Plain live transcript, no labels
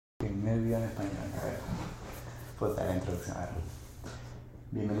primer video en español. A ver, puta la introducción. A ver.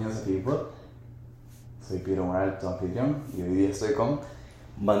 Bienvenidos a Pibipod. Soy Piero Moral, tu anfitrión, y hoy día estoy con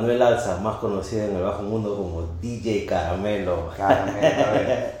Manuel Alza, más conocido en el bajo mundo como DJ Caramelo. Caramelo. A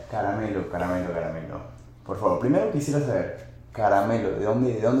ver, Caramelo. Por favor, primero quisiera saber, Caramelo, ¿de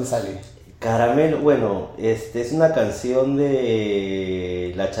dónde sale? Caramelo, bueno, es una canción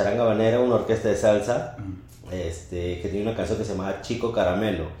de la charanga habanera, una orquesta de salsa, que tenía una canción que se llamaba Chico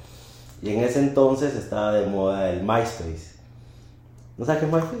Caramelo. Y en ese entonces estaba de moda el MySpace. ¿No sabes qué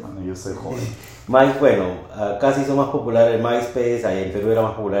es MySpace? Bueno, yo soy joven. Bueno, acá se hizo más popular el MySpace, ahí en Perú era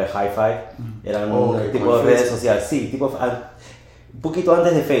más popular el Hi-Fi, eran un tipo de redes sociales, sí, un poquito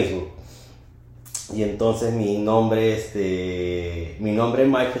antes de Facebook. Y entonces mi nombre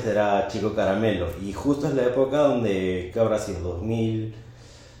en MySpace era Chico Caramelo, y justo es la época donde, ¿qué habrá sido?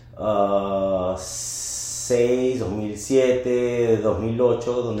 2006, 2007,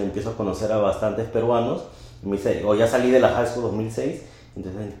 2008, donde empiezo a conocer a bastantes peruanos. O ya salí de la high school 2006,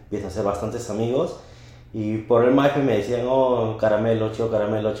 entonces empiezo a hacer bastantes amigos, y por el MySpace me decían, oh, Caramelo, Chico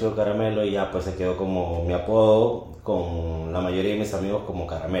Caramelo, y ya pues se quedó como mi apodo con la mayoría de mis amigos como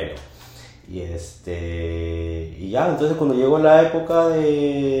Caramelo. Y ya, entonces cuando llegó la época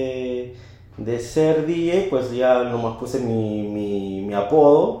de ser DJ, pues ya nomás puse mi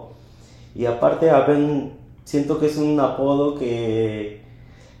apodo, y aparte siento que es un apodo que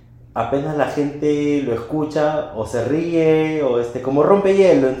apenas la gente lo escucha o se ríe o como rompe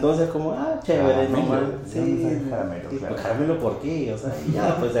hielo, entonces como chévere, normal. Sí, Caramelo, claro. Caramelo, ¿por qué? O sea, y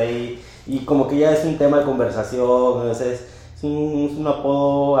ya pues ahí, y como que ya es un tema de conversación, entonces es un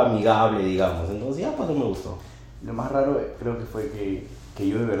apodo amigable, digamos, entonces ya pues no me gustó. Lo más raro creo que fue que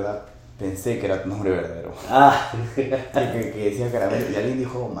yo de verdad pensé que era tu nombre verdadero. Que decía Caramelo y alguien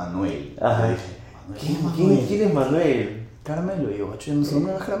dijo Manuel. Ajá. ¿Quién es Manuel? Caramelo, y yo, no sé, ¿no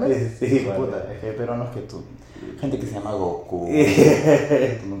es Caramelo? Sí, puta, es que hay peruanos que tú, gente que se llama Goku,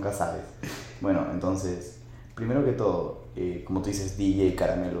 tú nunca sabes. Bueno, entonces, primero que todo, como tú dices, DJ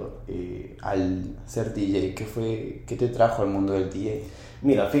Caramelo, al ser DJ, ¿qué te trajo al mundo del DJ?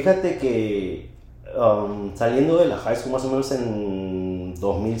 Mira, fíjate que saliendo de la high school más o menos en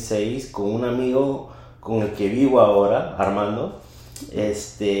 2006, con un amigo con el que vivo ahora, Armando,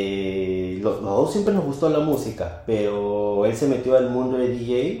 los dos siempre nos gustó la música, pero él se metió al mundo de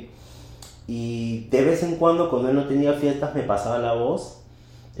DJ, y de vez en cuando él no tenía fiestas me pasaba la voz.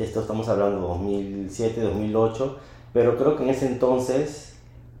 Estamos hablando de 2007, 2008, pero creo que en ese entonces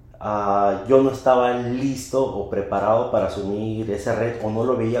yo no estaba listo o preparado para asumir ese reto, o no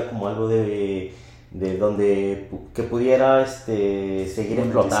lo veía como algo de donde que pudiera seguir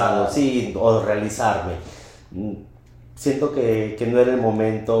explotando, sí, o realizarme. Siento que no era el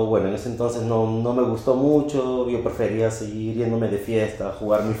momento. Bueno, en ese entonces no me gustó mucho, yo prefería seguir yéndome de fiesta,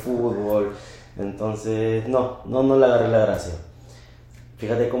 jugar mi fútbol, entonces no le agarré la gracia.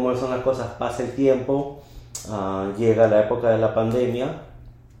 Fíjate cómo son las cosas, pasa el tiempo, llega la época de la pandemia,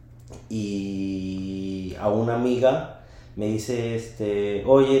 y a una amiga me dice,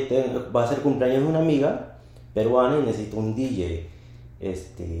 oye, va a ser cumpleaños de una amiga peruana y necesito un DJ.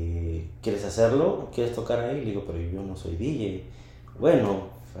 ¿Quieres hacerlo? ¿Quieres tocar ahí? Le digo, pero yo no soy DJ. Bueno,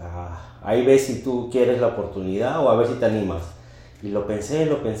 ahí ves si tú quieres la oportunidad o a ver si te animas. Y lo pensé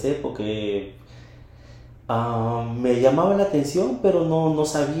porque me llamaba la atención, pero no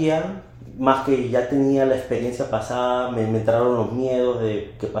sabía, más que ya tenía la experiencia pasada, me entraron los miedos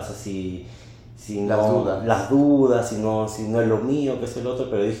de qué pasa si las dudas, si no es lo mío, que es el otro,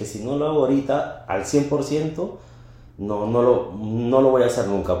 pero dije, si no lo hago ahorita al 100%, no lo voy a hacer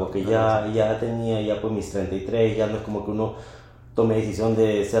nunca, porque ya tenía pues mis 33, ya no es como que uno tome decisión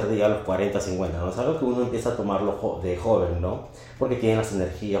de ser a los 40, 50, ¿no? Es algo que uno empieza a tomarlo de joven, ¿no? Porque tiene las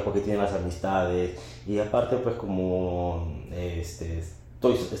energías, porque tiene las amistades, y aparte pues como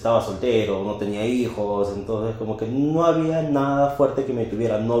estaba soltero, no tenía hijos, entonces como que no había nada fuerte que me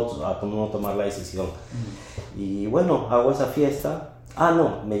tuviera a no tomar la decisión. Y bueno, hago esa fiesta.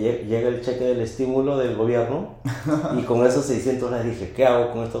 Me llega el cheque del estímulo del gobierno, y con esos 600 les dije, ¿qué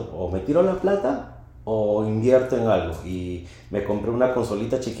hago con esto? O me tiro la plata o invierto en algo, y me compré una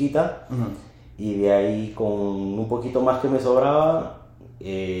consolita chiquita, y de ahí con un poquito más que me sobraba,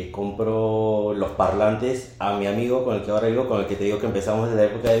 compro los parlantes a mi amigo con el que ahora vivo, con el que te digo que empezamos desde la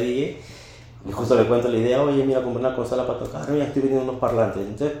época de DJ, y justo le cuento la idea, oye, mira, compré una consola para tocar, mira, estoy vendiendo unos parlantes.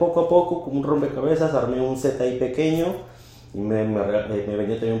 Entonces poco a poco, como un rompecabezas, armé un set ahí pequeño, y me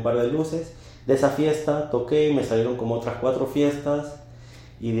vendió también un par de luces. De esa fiesta toqué y me salieron como otras 4 fiestas,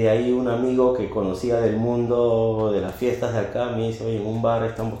 y de ahí un amigo que conocía del mundo de las fiestas de acá me dice, oye, en un bar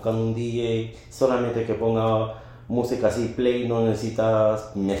están buscando un DJ, solamente que ponga música así play, no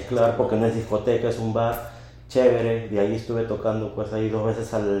necesitas mezclar porque no es discoteca, es un bar chévere. De ahí estuve tocando pues ahí 2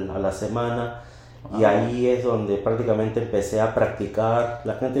 veces a la semana. Y ahí es donde prácticamente empecé a practicar.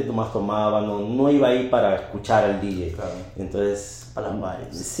 La gente más tomaba, no iba ahí para escuchar al DJ. Claro. Entonces, Para las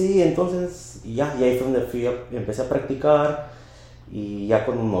vibes. sí, entonces y ahí fue donde empecé a practicar. Y ya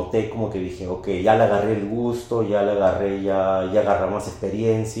cuando noté como que dije, ok, ya le agarré el gusto, ya le agarré, ya agarré más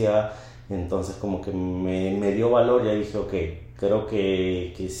experiencia. Entonces como que me dio valor y ya dije, ok, creo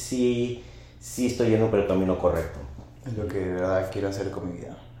que sí estoy yendo por el camino correcto. Es lo que de verdad quiero hacer con mi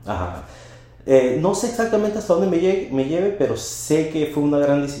vida. Ajá. No sé exactamente hasta dónde me lleve, pero sé que fue una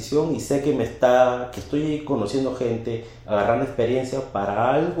gran decisión y sé que que estoy conociendo gente, agarrando experiencia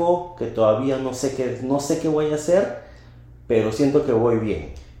para algo que todavía no sé qué voy a hacer, pero siento que voy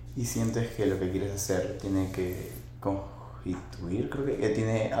bien. ¿Y sientes que lo que quieres hacer tiene que constituir? Creo que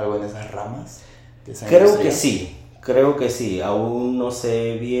tiene algo en esas ramas de esa Creo industria. que sí, aún no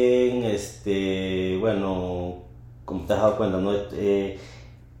sé bien, bueno, como te has dado cuenta, ¿no?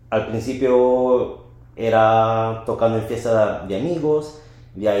 Al principio era tocando en fiestas de amigos,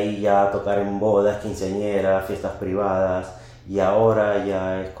 de ahí ya tocar en bodas, quinceañeras, fiestas privadas, y ahora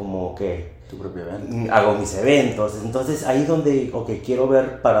ya es como que Tu propio evento. hago mis eventos. Entonces ahí donde quiero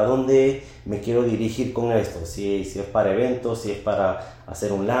ver para dónde me quiero dirigir con esto, si es para eventos, si es para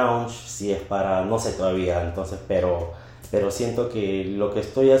hacer un lounge, si es para, no sé todavía. Entonces, pero siento que lo que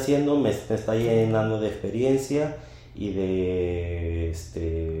estoy haciendo me está llenando de experiencia y de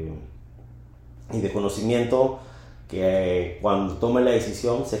conocimiento que cuando tome la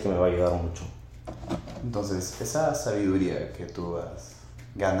decisión sé que me va a ayudar mucho. Entonces, esa sabiduría que tú has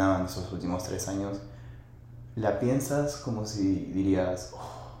ganado en esos últimos 3 años, ¿la piensas como si dirías,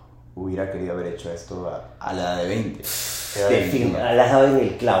 hubiera querido haber hecho esto a la edad de 20? La has dado en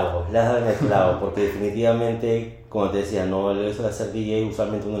el clavo, porque definitivamente, como te decía, no, eso de ser DJ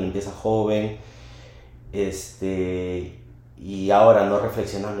usualmente uno lo empieza joven, y ahora no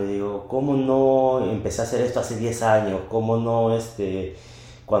reflexionando digo, ¿cómo no empecé a hacer esto hace 10 años? ¿Cómo no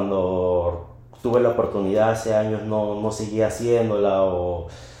cuando tuve la oportunidad hace años no seguía haciéndola?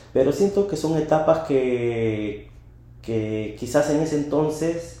 Pero siento que son etapas que quizás en ese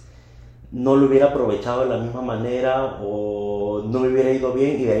entonces no lo hubiera aprovechado de la misma manera o no me hubiera ido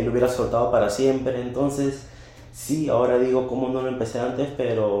bien y de ahí lo hubiera soltado para siempre. Entonces sí, ahora digo cómo no lo empecé antes,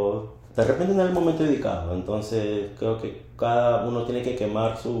 pero de repente no era el momento indicado. Entonces creo que cada uno tiene que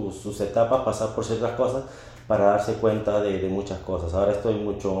quemar sus etapas, pasar por ciertas cosas para darse cuenta de muchas cosas. Ahora estoy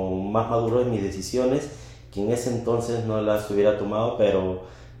mucho más maduro en mis decisiones que en ese entonces no las hubiera tomado, pero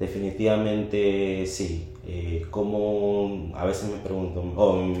definitivamente sí. Como a veces me pregunto,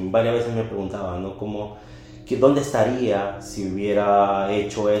 o varias veces me preguntaba, ¿no? ¿Dónde estaría si hubiera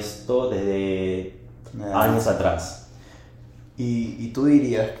hecho esto desde años atrás? ¿Y tú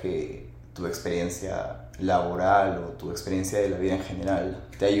dirías que tu experiencia laboral o tu experiencia de la vida en general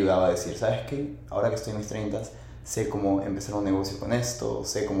te ha ayudado a decir, ¿sabes qué? Ahora que estoy en mis 30, sé cómo empezar un negocio con esto,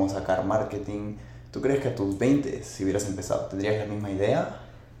 sé cómo sacar marketing. ¿Tú crees que a tus 20, si hubieras empezado, tendrías la misma idea?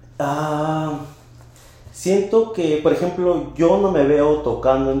 Siento que, por ejemplo, yo no me veo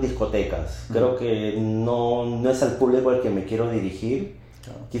tocando en discotecas. Creo que no es al público al que me quiero dirigir.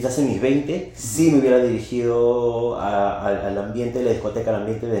 Claro. Quizás en mis 20 sí me hubiera dirigido al ambiente de la discoteca, al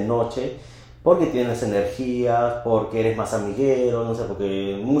ambiente de noche, porque tienes energías, porque eres más amiguero, no sé,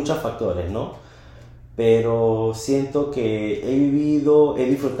 porque muchos factores, ¿no? Pero siento que he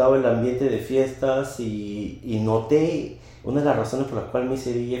disfrutado el ambiente de fiestas y noté, una de las razones por las cuales me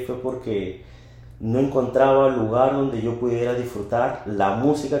hice DJ fue porque no encontraba lugar donde yo pudiera disfrutar la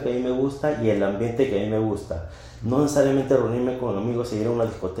música que a mí me gusta y el ambiente que a mí me gusta. No necesariamente reunirme con amigos y ir a una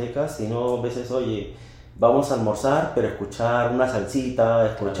discoteca, sino a veces, oye, vamos a almorzar, pero escuchar una salsita,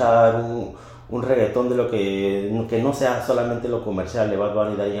 escuchar un reggaetón de lo que no sea solamente lo comercial de Bad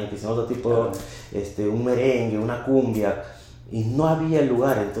Bunny y Daddy Yankee, sino otro tipo, un merengue, una cumbia. Y no había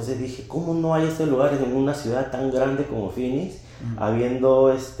lugar, entonces dije, ¿cómo no hay estos lugares en una ciudad tan grande como Phoenix?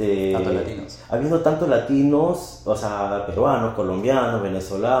 Habiendo tantos latinos, o sea, peruanos, colombianos,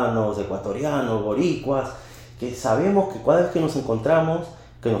 venezolanos, ecuatorianos, boricuas, que sabemos que cada vez que nos encontramos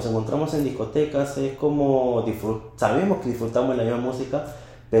en discotecas, es como sabemos que disfrutamos de la misma música,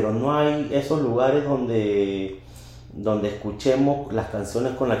 pero no hay esos lugares donde escuchemos las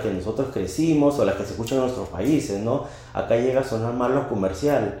canciones con las que nosotros crecimos o las que se escuchan en nuestros países, ¿no? Acá llega a sonar más lo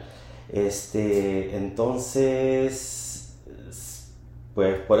comercial. Entonces,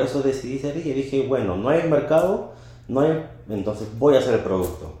 pues por eso decidí ser DJ y dije, bueno, no hay mercado, entonces voy a hacer el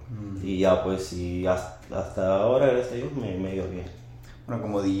producto. Y ya pues, y hasta ahora, gracias a Dios, me ha ido bien. Bueno,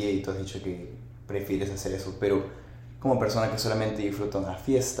 como DJ tú has dicho que prefieres hacer eso, pero como persona que solamente disfruta una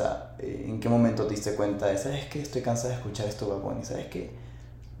fiesta, ¿en qué momento te diste cuenta de, sabes qué, estoy cansada de escuchar esto, Bad Bunny? ¿Sabes qué?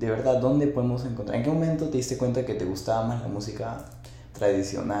 De verdad, ¿dónde podemos encontrar? ¿En qué momento te diste cuenta que te gustaba más la música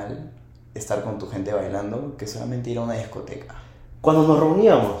tradicional, estar con tu gente bailando, que solamente ir a una discoteca? Cuando nos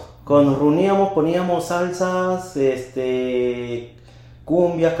reuníamos poníamos salsas,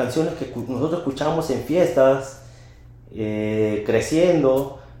 cumbias, canciones que nosotros escuchábamos en fiestas,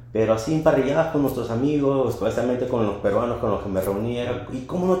 creciendo, pero así emparrilladas con nuestros amigos, especialmente con los peruanos con los que me reunía. ¿Y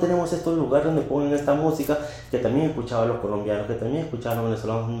cómo no tenemos estos lugares donde ponen esta música que también escuchaban los colombianos, que también escuchaban los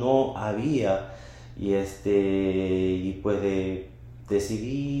venezolanos? No había. Y pues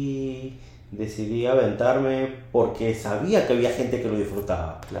decidí aventarme porque sabía que había gente que lo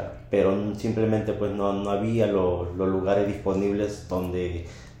disfrutaba, Claro. pero simplemente pues no había los lugares disponibles donde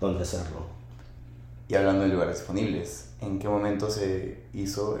hacerlo. Y hablando de lugares disponibles, ¿en qué momento se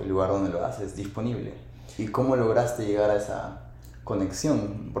hizo el lugar donde lo haces disponible? ¿Y cómo lograste llegar a esa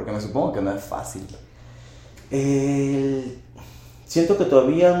conexión? Porque me supongo que no es fácil. Siento que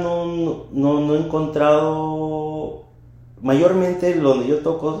todavía no he encontrado. Mayormente donde yo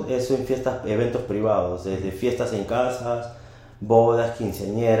toco es en fiestas, eventos privados, desde fiestas en casas, bodas,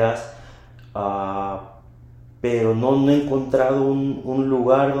 quinceañeras, pero no he encontrado un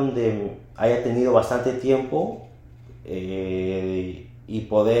lugar donde haya tenido bastante tiempo y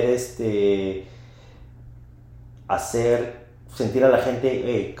poder sentir a la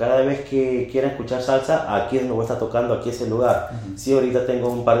gente, cada vez que quieran escuchar salsa, aquí es donde voy a estar tocando, aquí es el lugar. Uh-huh. Sí, ahorita tengo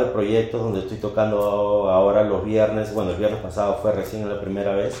un par de proyectos donde estoy tocando ahora los viernes. Bueno, el viernes pasado fue recién la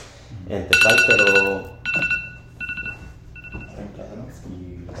primera vez en Tecal, pero...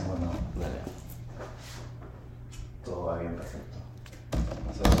 Y bueno, todo va bien, perfecto.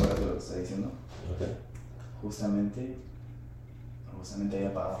 ¿No se acuerda lo que está diciendo? Okay. Justamente había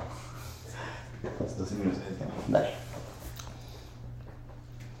apagado. 12 minutos del tema. Dale.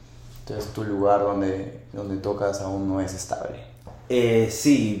 Entonces, tu lugar donde tocas aún no es estable.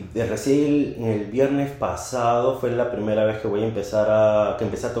 Sí, recién el viernes pasado fue la primera vez que empecé a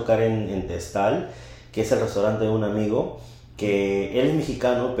tocar en Testal, que es el restaurante de un amigo, que él es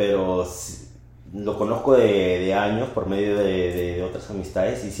mexicano, pero lo conozco de años por medio de otras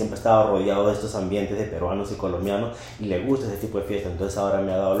amistades, y siempre estaba rodeado de estos ambientes de peruanos y colombianos, y le gusta ese tipo de fiesta. Entonces ahora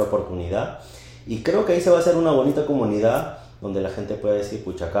me ha dado la oportunidad, y creo que ahí se va a hacer una bonita comunidad donde la gente puede decir,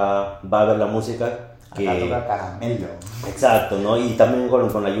 pucha, acá va a ver la música que... Acá toca Caramelo. Exacto, ¿no? Y también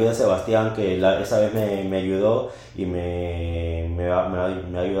con la ayuda de Sebastián, que esa vez me ayudó, y me va a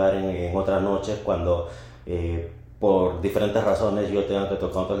ayudar en otras noches cuando por diferentes razones yo tenga que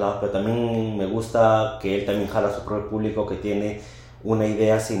tocar en otros lados. Pero también me gusta que él también jala a su propio público que tiene una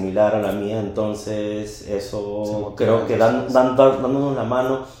idea similar a la mía. Entonces eso sí, creo que dándonos la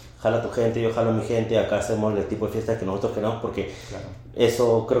mano, jala a tu gente, yo jalo a mi gente, acá hacemos el tipo de fiesta que nosotros queremos, porque claro,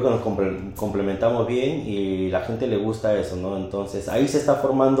 eso creo que nos complementamos bien y la gente le gusta eso, ¿no? Entonces ahí se está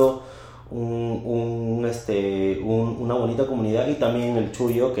formando una bonita comunidad. Y también el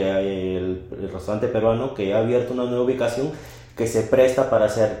Chuyo, que hay el restaurante peruano, que ha abierto una nueva ubicación que se presta para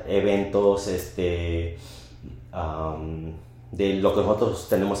hacer eventos de lo que nosotros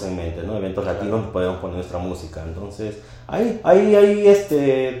tenemos en mente, ¿no? Eventos latinos donde podemos poner nuestra música. Entonces hay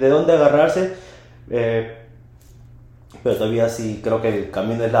de dónde agarrarse, pero todavía sí creo que el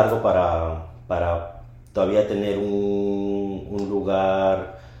camino es largo para todavía tener un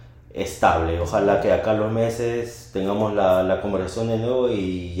lugar estable. Ojalá que acá a los meses tengamos la conversación de nuevo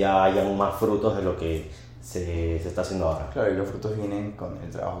y ya hayan más frutos de lo que se está haciendo ahora. Claro, y los frutos vienen con el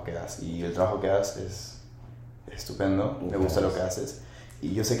trabajo que das, y el trabajo que das es estupendo, me gusta lo que haces.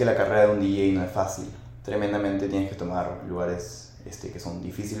 Y yo sé que la carrera de un DJ no es fácil, tremendamente tienes que tomar lugares que son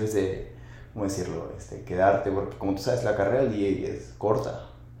difíciles de, ¿cómo decirlo?, quedarte, porque como tú sabes, la carrera del DJ es corta.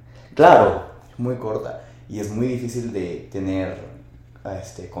 Claro. Es muy corta, y es muy difícil de tener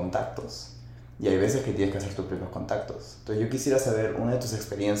contactos, y hay veces que tienes que hacer tus propios contactos. Entonces yo quisiera saber una de tus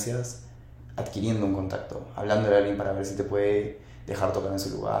experiencias adquiriendo un contacto, hablando de alguien para ver si te puede dejar tocar en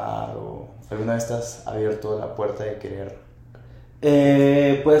su lugar, o alguna vez estás abierto la puerta de querer.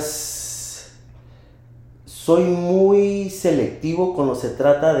 Pues soy muy selectivo cuando se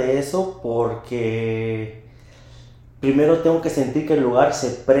trata de eso, porque primero tengo que sentir que el lugar se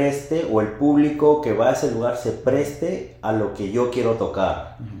preste, o el público que va a ese lugar se preste a lo que yo quiero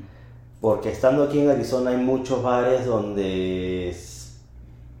tocar. Uh-huh. Porque estando aquí en Arizona hay muchos bares donde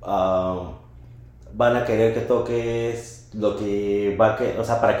van a querer que toques lo que o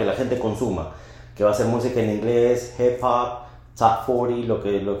sea, para que la gente consuma, que va a ser música en inglés, hip hop, top 40,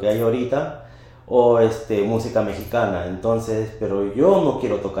 lo que hay ahorita, o música mexicana. Entonces, pero yo no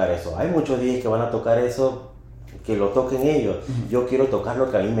quiero tocar eso. Hay muchos DJs que van a tocar eso, que lo toquen ellos. Yo quiero tocar lo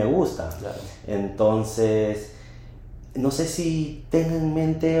que a mí me gusta. Claro. Entonces, no sé si tengo en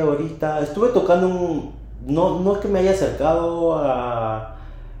mente ahorita, estuve tocando no es que me haya acercado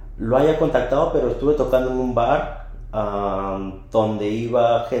lo haya contactado, pero estuve tocando en un bar donde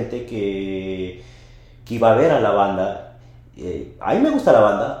iba gente que iba a ver a la banda. A mí me gusta la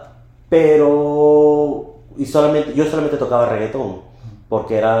banda, pero yo solamente tocaba reggaetón,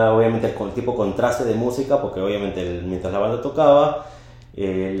 porque era obviamente el tipo contraste de música, porque obviamente mientras la banda tocaba,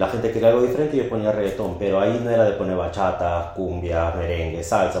 la gente quería algo diferente y yo ponía reggaetón, pero ahí no era de poner bachata, cumbia, merengue,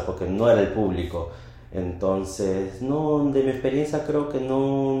 salsa, porque no era el público. Entonces, no, de mi experiencia creo que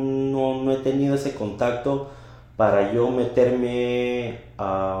no he tenido ese contacto para yo meterme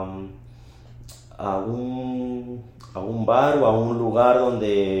a un bar o a un lugar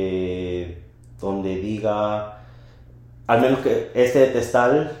donde diga, al menos que este de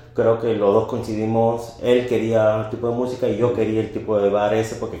Testal, creo que los dos coincidimos, él quería el tipo de música y yo quería el tipo de bar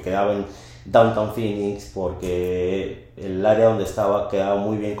ese porque quedaba en Downtown Phoenix, porque el área donde estaba quedaba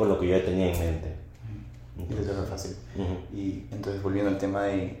muy bien con lo que yo tenía en mente. Y eso es fácil. Y entonces, volviendo al tema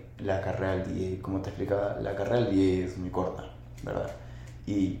de la carrera del DJ, como te explicaba, la carrera del DJ es muy corta, ¿verdad?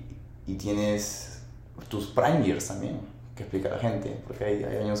 Y tienes tus prime years también, que explica la gente, porque hay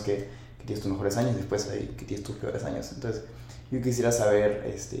años que tienes tus mejores años, después hay que tienes tus peores años. Entonces, yo quisiera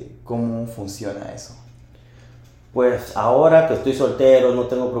saber cómo funciona eso. Pues ahora que estoy soltero, no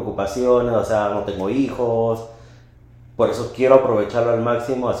tengo preocupaciones, o sea, no tengo hijos, por eso quiero aprovecharlo al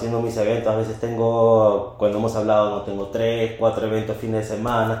máximo haciendo mis eventos. A veces cuando hemos hablado, no tengo 3, 4 eventos fines de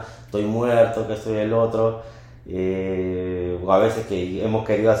semana, estoy muerto, que estoy el otro. O a veces que hemos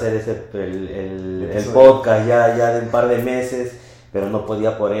querido hacer el podcast ya de un par de meses, pero no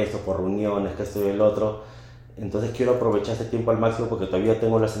podía por eso, por reuniones, que estoy el otro. Entonces quiero aprovechar ese tiempo al máximo porque todavía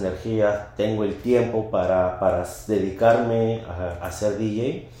tengo las energías, tengo el tiempo para dedicarme a ser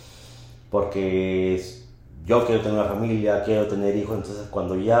DJ, porque yo quiero tener una familia, quiero tener hijos. Entonces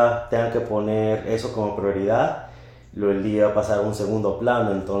cuando ya tenga que poner eso como prioridad, el día va a pasar a un segundo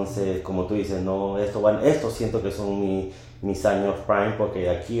plano. Entonces, como tú dices, no, esto siento que son mis años prime, porque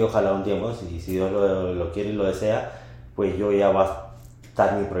aquí ojalá un tiempo, si Dios lo quiere y lo desea, pues yo ya va a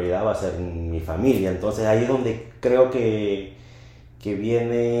estar, mi prioridad va a ser mi familia. Entonces ahí es donde creo que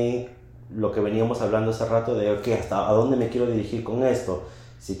viene lo que veníamos hablando hace rato de hasta a dónde me quiero dirigir con esto.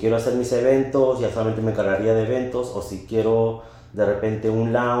 Si quiero hacer mis eventos, ya solamente me encargaría de eventos, o si quiero de repente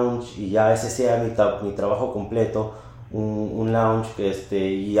un lounge y ya ese sea mi trabajo completo, un lounge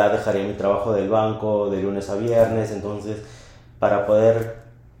y ya dejaría mi trabajo del banco de lunes a viernes. Entonces, para poder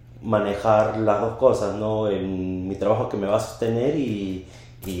manejar las dos cosas, ¿no? Mi trabajo que me va a sostener y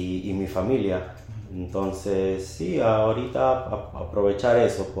mi familia. Entonces, sí, ahorita aprovechar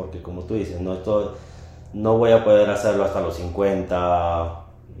eso, porque como tú dices, no voy a poder hacerlo hasta los 50.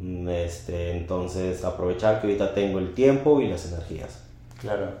 Entonces aprovechar que ahorita tengo el tiempo y las energías.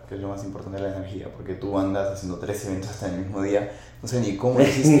 Claro, que es lo más importante, la energía, porque tú andas haciendo 3 eventos hasta el mismo día. No sé ni cómo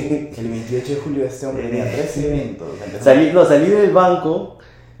hiciste. El 28 de julio este hombre tenía 3 eventos. Salí del banco.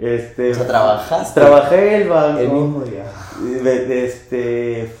 O sea, trabajaste. Trabajé en el banco. El mismo día.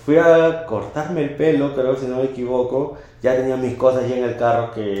 Fui a cortarme el pelo, creo, si no me equivoco. Ya tenía mis cosas ya en el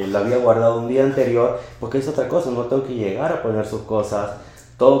carro, que lo había guardado un día anterior, porque es otra cosa, no tengo que llegar a poner sus cosas.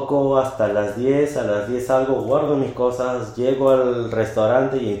 Toco hasta las 10, a las 10 salgo, guardo mis cosas, llego al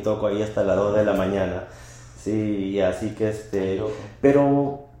restaurante y toco ahí hasta las 2 de la mañana. Sí, así que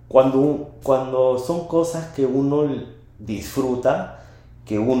pero cuando son cosas que uno disfruta,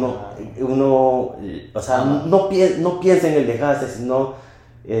 que uno o sea, no piensa en el desgaste, sino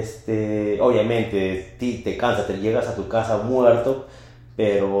obviamente te cansas, te llegas a tu casa muerto,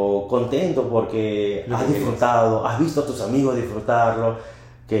 pero contento porque has disfrutado, has visto a tus amigos disfrutarlo,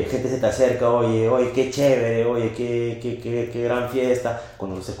 que gente se te acerca, oye, qué chévere, oye, qué gran fiesta,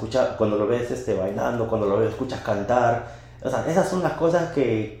 cuando lo ves bailando, cuando lo escuchas cantar. O sea, esas son las cosas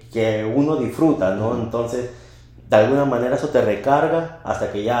que uno disfruta, ¿no? Entonces, de alguna manera eso te recarga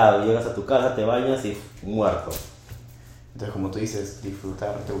hasta que ya llegas a tu casa, te bañas y muerto. Entonces, como tú dices,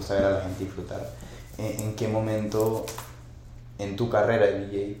 disfrutar, te gusta ver a la gente disfrutar. ¿En qué momento en tu carrera de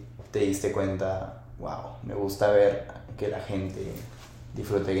DJ te diste cuenta, wow, me gusta ver que la gente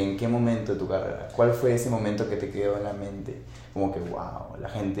disfrute? ¿En qué momento de tu carrera? ¿Cuál fue ese momento que te quedó en la mente? Como que, wow, la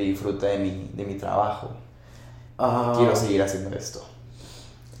gente disfruta de mi trabajo. Quiero seguir haciendo esto.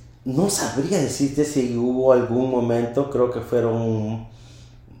 No sabría decirte si hubo algún momento, creo que fueron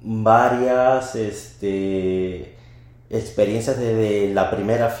varias experiencias desde la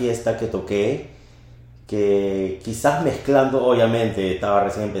primera fiesta que toqué, que quizás mezclando, obviamente estaba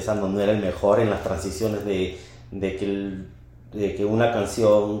recién empezando, no era el mejor en las transiciones de de que una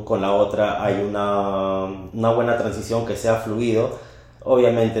canción con la otra hay una buena transición, que sea fluido.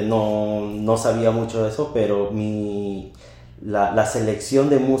 Obviamente no sabía mucho de eso, pero la selección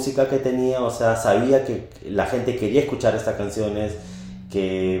de música que tenía, o sea, sabía que la gente quería escuchar estas canciones,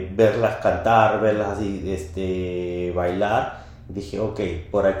 que verlas cantar, verlas así, bailar. Dije, ok,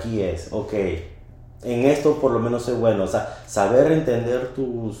 por aquí es, ok. En esto por lo menos soy bueno, o sea, saber entender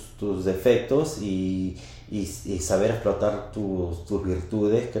tus defectos y saber explotar tus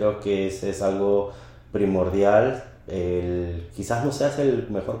virtudes, creo que es algo primordial. Quizás no seas el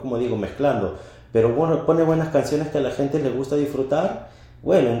mejor, como digo, mezclando, pero bueno, pone buenas canciones que a la gente le gusta disfrutar.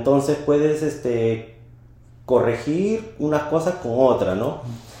 Bueno, entonces puedes corregir unas cosas con otras, ¿no?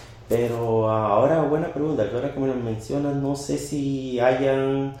 Pero ahora, buena pregunta, que ahora que me lo mencionas, no sé si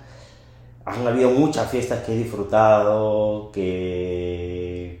han habido muchas fiestas que he disfrutado,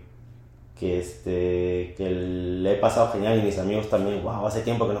 que le he pasado genial, y mis amigos también. Wow, hace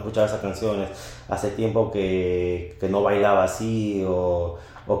tiempo que no escuchaba esas canciones, hace tiempo que no bailaba así, o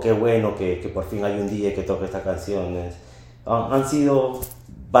qué bueno que por fin hay un DJ que toque estas canciones. Han sido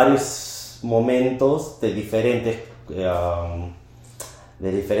varios momentos de diferentes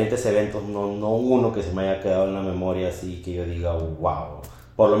eventos, no uno que se me haya quedado en la memoria así que yo diga wow.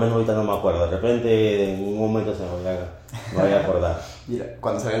 Por lo menos ahorita no me acuerdo, de repente en un momento se me voy a acordar. Mira,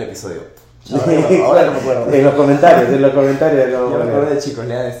 cuando salga el episodio. Ahora no me acuerdo. En los comentarios. Yo me acuerdo de chicos,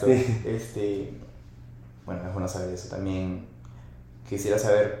 lean esto. Bueno, es bueno saber eso. También quisiera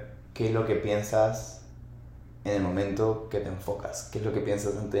saber qué es lo que piensas en el momento que te enfocas. ¿Qué es lo que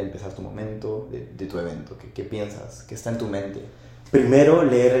piensas antes de empezar tu momento, de tu evento? ¿Qué piensas? ¿Qué está en tu mente? Primero,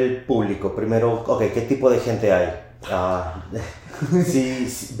 leer el público. Primero, ok, ¿qué tipo de gente hay?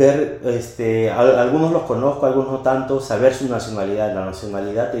 Ver, algunos los conozco, algunos no tanto. Saber su nacionalidad. La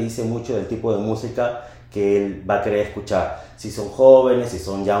nacionalidad te dice mucho del tipo de música que él va a querer escuchar. Si son jóvenes, si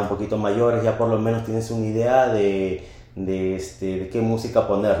son ya un poquito mayores, ya por lo menos tienes una idea de qué música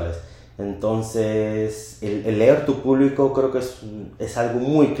ponerles. Entonces, el leer tu público creo que es algo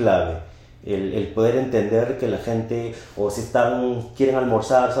muy clave. El poder entender que la gente, o si quieren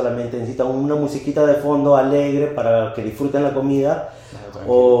almorzar, solamente necesitan una musiquita de fondo alegre para que disfruten la comida,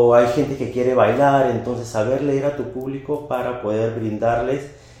 o hay gente que quiere bailar. Entonces saber leer a tu público para poder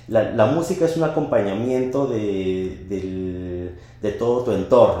brindarles. La música es un acompañamiento de todo tu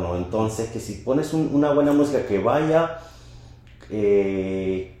entorno. Entonces, que si pones una buena música que vaya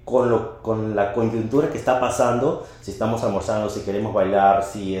con la coyuntura que está pasando, si estamos almorzando, si queremos bailar,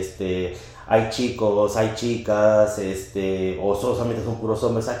 si hay chicos, hay chicas, o solamente son puros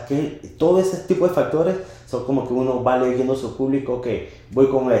hombres, o sea, que todo ese tipo de factores son como que uno va leyendo su público. Ok, voy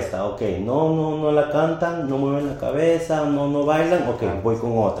con esta, ok, no la cantan, no mueven la cabeza, no bailan, ok, voy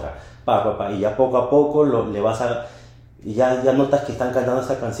con otra, y ya poco a poco y ya notas que están cantando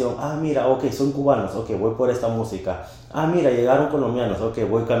esta canción. Mira, ok, son cubanos, ok, voy por esta música. Mira, llegaron colombianos, ok,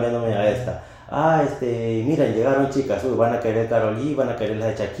 voy cambiándome a esta. Mira, llegaron chicas, van a querer Karol G, van a querer la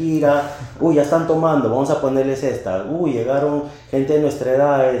de Shakira. Ya están tomando, vamos a ponerles esta. Llegaron gente de nuestra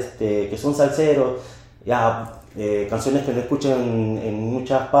edad, que son salseros. Canciones que no escuchan en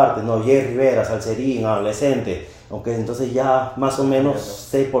muchas partes, ¿no? Jerry Rivera, salserín, adolescente. Okay, entonces ya más o menos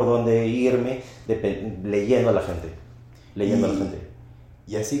sé por dónde irme leyendo a la gente.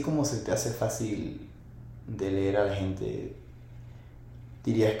 Y así como se te hace fácil de leer a la gente,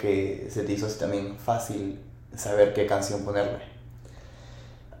 ¿dirías que se te hizo así también fácil saber qué canción ponerle?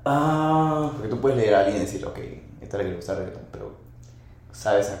 Porque tú puedes leer a alguien y decir, ok, esta le gusta reggaetón, pero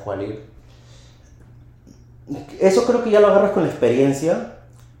 ¿sabes a cuál ir? Eso creo que ya lo agarras con la experiencia,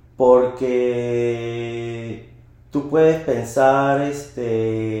 porque tú puedes pensar,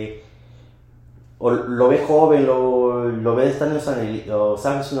 o lo ves joven, lo ves tan o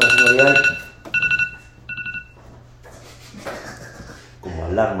sabes su nacionalidad. Como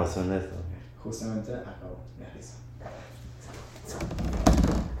alarma suena esto. Justamente acabo de risa.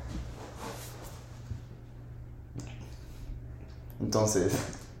 Entonces,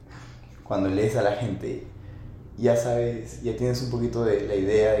 cuando lees a la gente, ya sabes, ya tienes un poquito de la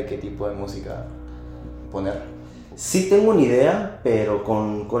idea de qué tipo de música poner. Sí tengo una idea, pero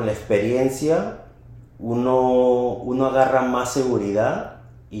con la experiencia uno agarra más seguridad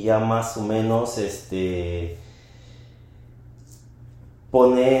y ya más o menos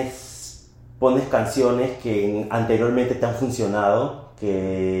pones canciones que anteriormente te han funcionado,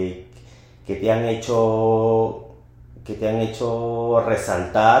 que te han hecho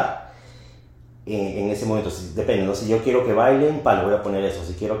resaltar en ese momento. Depende, ¿no? Si yo quiero que bailen, le voy a poner eso.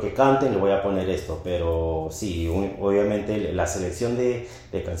 Si quiero que canten, le voy a poner esto. Pero sí, obviamente la selección de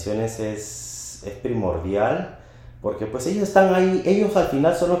canciones es primordial, Porque pues ellos están ahí, ellos al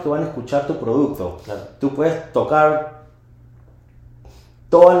final son los que van a escuchar tu producto. Claro. Tú puedes tocar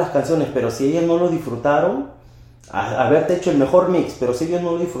todas las canciones, pero si ellos no lo disfrutaron, haberte hecho el mejor mix, pero si ellos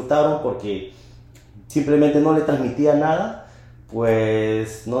no lo disfrutaron porque simplemente no le transmitía nada,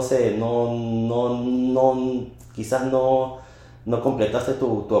 pues no sé, quizás no completaste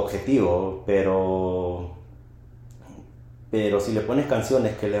tu objetivo, pero si le pones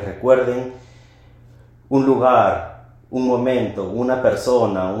canciones que le recuerden un lugar, un momento, una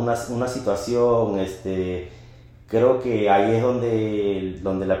persona, una situación, creo que ahí es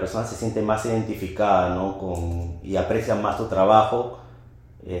donde la persona se siente más identificada, ¿no? Y aprecia más tu trabajo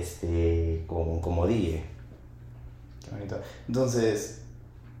como DJ. Qué bonito. Entonces,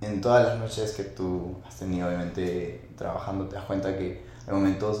 en todas las noches que tú has tenido, obviamente, trabajando, te das cuenta que hay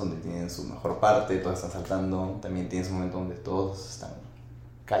momentos donde tienen su mejor parte, todos están saltando, también tienes un momento donde todos están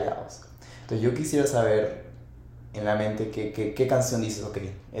callados. Entonces yo quisiera saber en la mente qué canción dices, ok,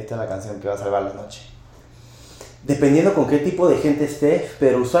 esta es la canción que va a salvar la noche. Dependiendo con qué tipo de gente esté,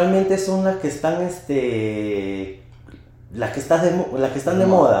 pero usualmente son las que están las que están de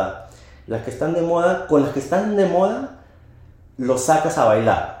moda. Las que están de moda, con las que están de moda, los sacas a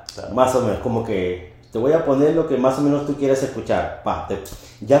bailar. Claro. Más o menos, como que te voy a poner lo que más o menos tú quieres escuchar.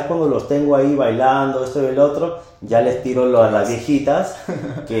 Ya cuando los tengo ahí bailando, esto y el otro, ya les tiro a las viejitas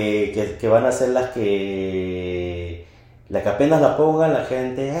que van a ser las que apenas la pongan la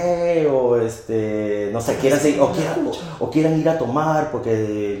gente, no sé, quieran ir a tomar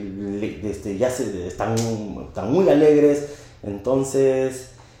porque ya están muy alegres.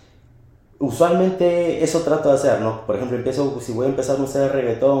 Entonces, usualmente eso trato de hacer, ¿no? Por ejemplo, si voy a empezar a usar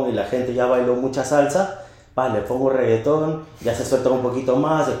reggaetón y la gente ya bailó mucha salsa, le pongo reggaetón, ya se sueltan un poquito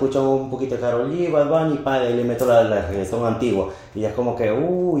más, escuchan un poquito de Karol G, Bad Bunny, y le meto la reggaetón antiguo. Y ya es como que,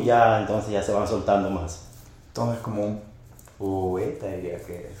 entonces ya se van soltando más. Entonces es como un poeta, diría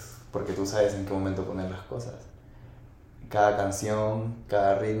que es, porque tú sabes en qué momento poner las cosas. Cada canción,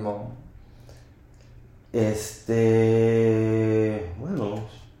 cada ritmo. Bueno,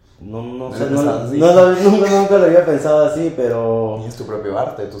 no sé, nunca lo había pensado así, pero... Tienes tu propio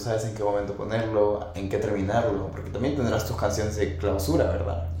arte, tú sabes en qué momento ponerlo, en qué terminarlo, porque también tendrás tus canciones de clausura,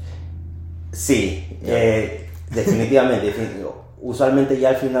 ¿verdad? Sí, definitivamente. Usualmente ya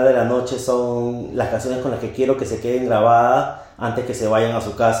al final de la noche son las canciones con las que quiero que se queden grabadas antes que se vayan a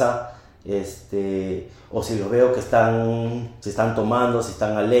su casa, o si los veo que se están tomando, si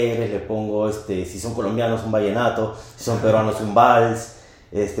están alegres, les pongo, si son colombianos un vallenato, si son peruanos un vals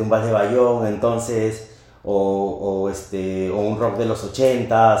de Bayón, entonces, o un rock de los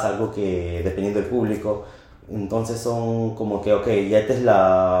 80s, algo que dependiendo del público, entonces son como que, ok, ya esta es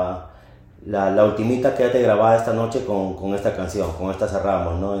la ultimita, quédate grabada esta noche con esta canción, con esta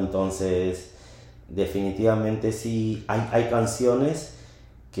cerramos, ¿no? Entonces, definitivamente sí, hay canciones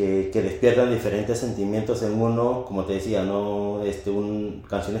que despiertan diferentes sentimientos en uno, como te decía, ¿no?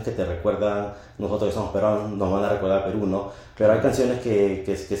 Canciones que te recuerdan, nosotros que somos peruanos nos van a recordar a Perú, ¿no? Pero hay canciones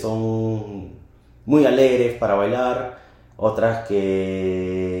que son muy alegres para bailar, otras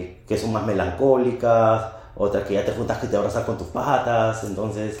que son más melancólicas, otras que ya te juntas que te abrazas con tus patas,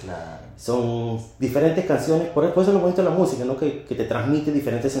 entonces son diferentes canciones, por eso es lo bonito de la música, ¿no? Que te transmite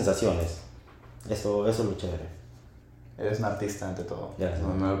diferentes sensaciones, eso es lo chévere. Eres un artista ante todo, Gracias.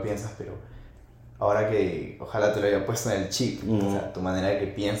 No lo piensas, pero ahora que ojalá te lo haya puesto en el chip, o sea, tu manera de que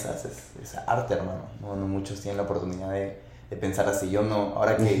piensas es arte, hermano, no muchos tienen la oportunidad de pensar así, yo no,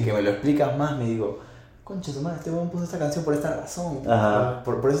 ahora que me lo explicas más me digo, concha su madre, este weón puso esta canción por esta razón,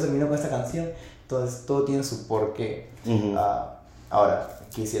 por eso terminó con esta canción, entonces todo tiene su porqué. Ahora,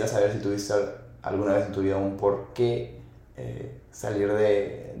 quisiera saber si tuviste alguna vez en tu vida un porqué salir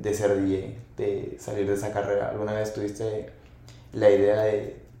de ser DJ, de salir de esa carrera. ¿Alguna vez tuviste la idea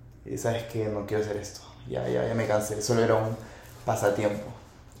de, sabes qué, no quiero hacer esto, ya me cansé, solo era un pasatiempo?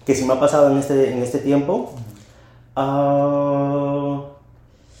 Que si me ha pasado en este tiempo, no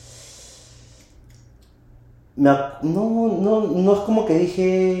es como que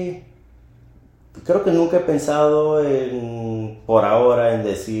dije, creo que nunca he pensado por ahora en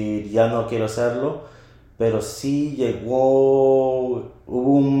decir ya no quiero hacerlo, pero sí hubo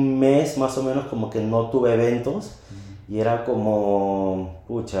un mes más o menos como que no tuve eventos y era como,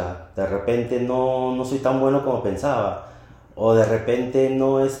 pucha, de repente no soy tan bueno como pensaba, o de repente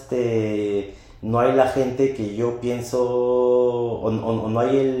no hay la gente que yo pienso, o no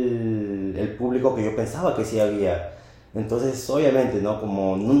hay el público que yo pensaba que sí había. Entonces, obviamente, ¿no?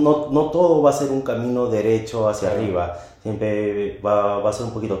 Como no todo va a ser un camino derecho hacia arriba. Siempre va a ser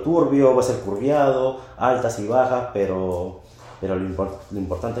un poquito turbio, va a ser curviado, altas y bajas, pero pero lo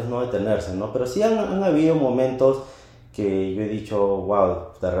importante es no detenerse, ¿no? Pero sí han habido momentos que yo he dicho, wow,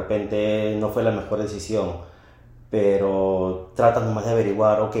 de repente no fue la mejor decisión, pero tratas nomás de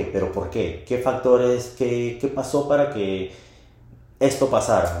averiguar, ok, pero ¿por qué? ¿Qué factores, qué pasó para que esto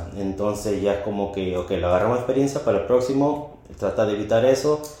pasara? Entonces ya es como que, ok, le agarramos experiencia para el próximo, trata de evitar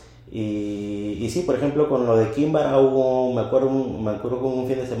eso. Y sí, por ejemplo, con lo de Kimbara me acuerdo con un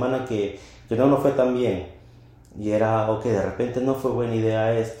fin de semana que no nos fue tan bien. Y era, ok, de repente no fue buena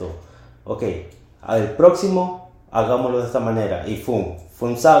idea esto. Ok, al próximo hagámoslo de esta manera. Y fue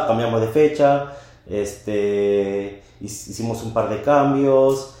un sábado, cambiamos de fecha, hicimos un par de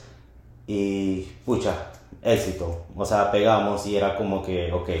cambios y pucha, éxito. O sea, pegamos y era como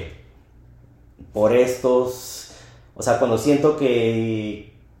que, ok, por estos, o sea, cuando siento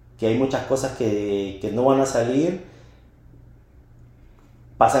que hay muchas cosas que no van a salir,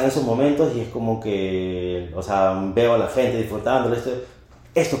 pasan esos momentos y es como que, o sea, veo a la gente disfrutando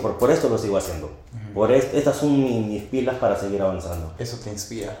por esto lo sigo haciendo. Estas son mis pilas para seguir avanzando. Eso te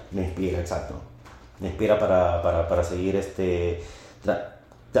inspira. Me inspira, exacto. Me inspira para seguir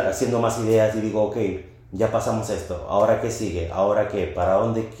haciendo más ideas y digo, ok, ya pasamos esto, ¿ahora qué sigue? ¿Ahora qué? ¿Para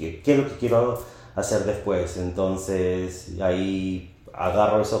dónde? ¿Qué es lo que quiero hacer después? Entonces ahí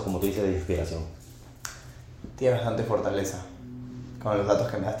agarro eso, como tú dices, de inspiración. Tienes bastante fortaleza. Con los datos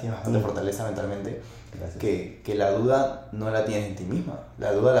que me das, tienes bastante fortaleza mentalmente. Que la duda no la tienes en ti misma.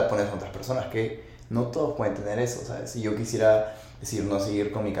 La duda la pones en otras personas, que no todos pueden tener eso, ¿sabes? Si yo quisiera decir no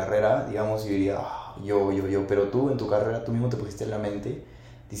seguir con mi carrera, digamos, yo diría, yo, pero tú en tu carrera, tú mismo te pusiste en la mente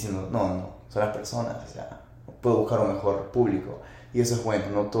diciendo, no, son las personas, o sea, puedo buscar un mejor público. Y eso es bueno,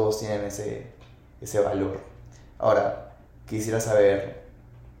 no todos tienen ese valor. Ahora, quisiera saber,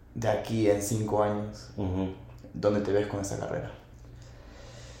 de aquí en 5 años, ¿dónde te ves con esa carrera?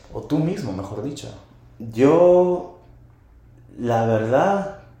 O tú mismo, mejor dicho. Yo, la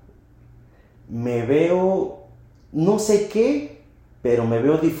verdad, me veo, no sé qué, pero me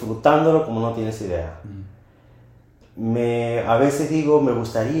veo disfrutándolo como no tienes idea. A veces digo, me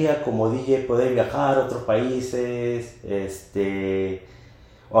gustaría como DJ poder viajar a otros países,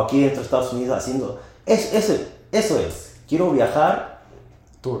 o aquí dentro de Estados Unidos haciendo... Eso es, quiero viajar.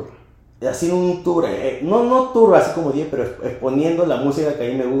 Tour. Haciendo un tour, no tour así como DJ, pero exponiendo la música que a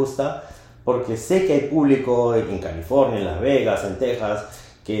mí me gusta, porque sé que hay público en California, en Las Vegas, en Texas,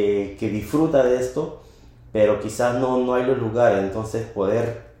 que disfruta de esto, pero quizás no hay los lugares. Entonces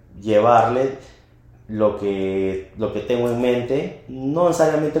poder llevarle lo que tengo en mente, no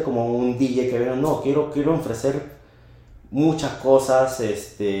necesariamente como un DJ que venga, no, quiero ofrecer muchas cosas,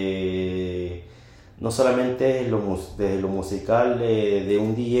 no solamente desde lo musical de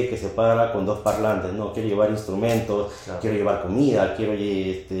un DJ que se para con 2 parlantes, no, quiero llevar instrumentos, claro. Quiero llevar comida, quiero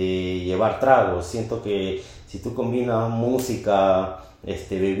llevar tragos. Siento que si tú combinas música,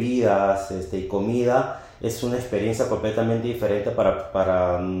 bebidas y comida, es una experiencia completamente diferente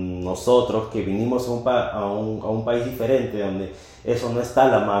para nosotros que vinimos a un país diferente, donde eso no está a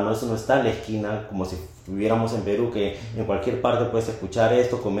la mano, eso no está a la esquina, como si viviéramos en Perú, que en cualquier parte puedes escuchar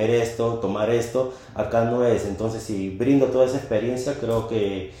esto, comer esto, tomar esto. Acá no es. Entonces, si brindo toda esa experiencia, creo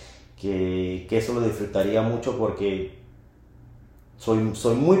que eso lo disfrutaría mucho, porque soy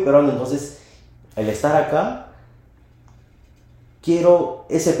muy peruano. Entonces, al estar acá, quiero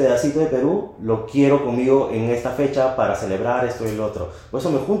ese pedacito de Perú, lo quiero conmigo en esta fecha para celebrar esto y lo otro. Por eso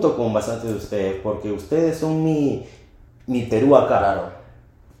me junto con bastantes de ustedes, porque ustedes son mi Perú acá. Claro.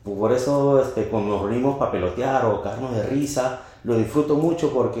 Por eso cuando nos reunimos para pelotear o caernos de risa, lo disfruto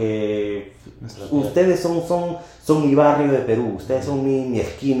mucho, porque ustedes son mi barrio de Perú, ustedes son mi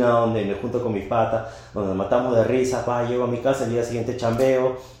esquina donde me junto con mis patas, donde matamos de risa, llego a mi casa, el día siguiente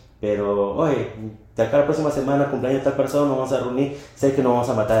chambeo, pero oye, de acá la próxima semana cumpleaños de tal persona, nos vamos a reunir, sé que nos vamos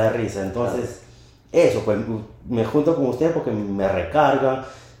a matar de risa. Entonces, eso, pues me junto con ustedes porque me recargan,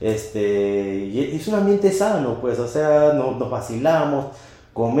 y es un ambiente sano, pues, o sea, nos vacilamos,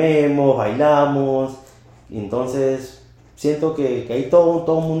 comemos, bailamos, entonces siento que ahí todo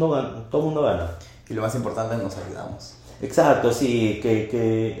el mundo gana. Y lo más importante, nos ayudamos. Exacto, sí,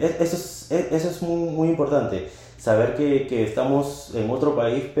 que eso es muy, muy importante, saber que estamos en otro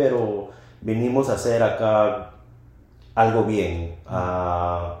país, pero venimos a hacer acá algo bien,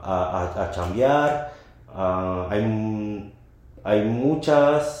 a chambear. Hay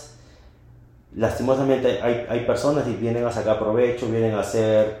muchas... Lastimosamente hay personas que vienen a sacar provecho,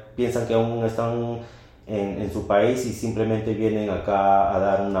 piensan que aún están en su país y simplemente vienen acá a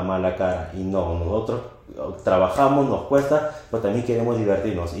dar una mala cara. Y no, nosotros trabajamos, nos cuesta, pero también queremos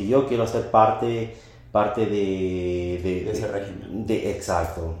divertirnos. Y yo quiero ser parte parte de ese régimen.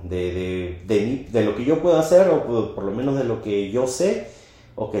 Exacto, de lo que yo puedo hacer, o por lo menos de lo que yo sé,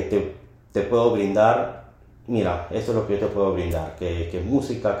 o que te puedo brindar. Mira, esto es lo que yo te puedo brindar, que es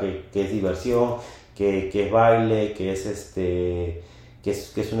música, que es diversión, que es baile, que es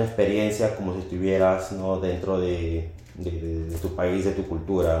una experiencia como si estuvieras, ¿no?, dentro de tu país, de tu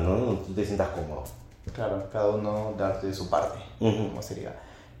cultura, ¿no? Donde tú te sientas cómodo. Claro, cada uno darte de su parte, como sería.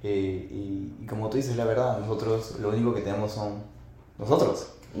 Y como tú dices, la verdad, nosotros lo único que tenemos son nosotros.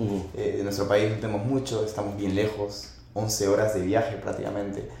 De nuestro país no tenemos mucho, estamos bien lejos, 11 horas de viaje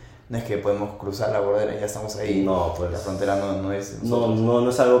prácticamente. No es que podemos cruzar la bordera y ya estamos ahí. No, pues, la frontera no es nosotros. No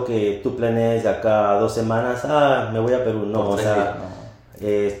es algo que tú planees de acá a 2 semanas, me voy a Perú. No, o sea, días, no.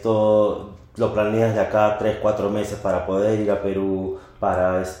 Esto lo planeas de acá a 3-4 meses para poder ir a Perú,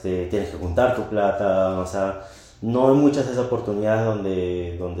 tienes que juntar tu plata, o sea, no hay muchas de esas oportunidades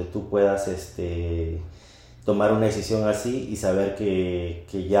donde tú puedas tomar una decisión así y saber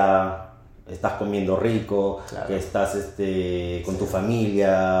que ya estás comiendo rico, claro, que estás con tu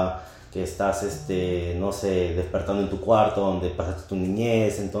familia, que estás no sé, despertando en tu cuarto donde pasaste tu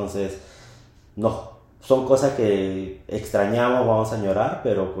niñez. Entonces no, son cosas que extrañamos, vamos a añorar,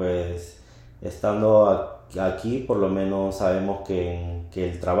 pero pues estando aquí por lo menos sabemos que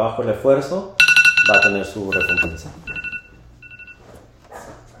el trabajo, el esfuerzo va a tener su recompensa.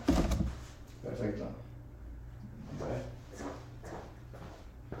 Perfecto.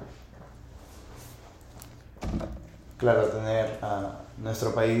 Claro, tener a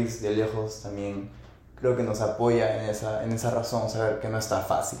nuestro país de lejos también creo que nos apoya en esa razón, saber que no está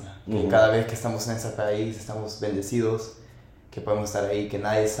fácil, que cada vez que estamos en ese país estamos bendecidos, que podemos estar ahí, que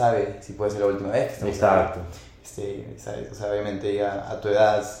nadie sabe si puede ser la última vez que estamos. Exacto. Ahí. ¿Sabes? O sea, obviamente ya a tu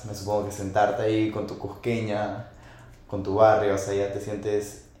edad, me supongo que sentarte ahí con tu cusqueña, con tu barrio, o sea, ya te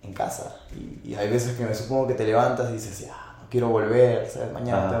sientes en casa. Y hay veces que me supongo que te levantas y dices, ya, no quiero volver, ¿sabes?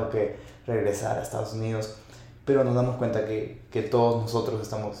 Mañana tengo que regresar a Estados Unidos. Pero nos damos cuenta que todos nosotros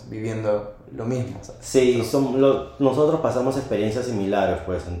estamos viviendo lo mismo, ¿sabes? Sí, nosotros pasamos experiencias similares,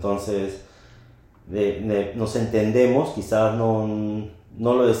 pues, entonces nos entendemos, quizás no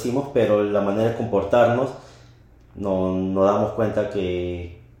lo decimos, pero la manera de comportarnos nos damos cuenta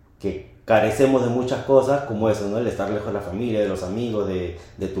que carecemos de muchas cosas, como eso, ¿no? El estar lejos de la familia, de los amigos,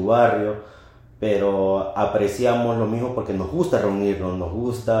 de tu barrio, pero apreciamos lo mismo porque nos gusta reunirnos, nos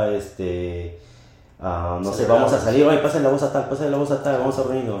gusta no sé, vamos a salir, pasen la voz a tal, vamos a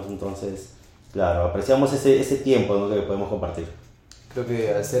reunirnos. Entonces, claro, apreciamos ese tiempo, ¿no?, que podemos compartir. Creo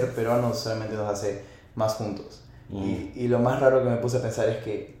que al ser peruanos solamente nos hace más juntos. Y lo más raro que me puse a pensar es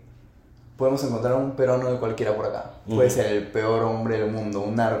que podemos encontrar un peruano de cualquiera por acá. Puede ser el peor hombre del mundo,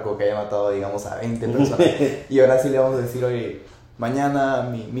 un narco que haya matado, digamos, a 20 personas. Y ahora sí le vamos a decir, oye, mañana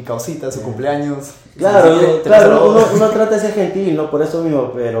mi causita, su cumpleaños. Claro, uno trata de ser gentil, ¿no? Por eso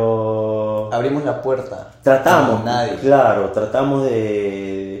mismo, pero abrimos la puerta. Tratamos, nadie. Claro, tratamos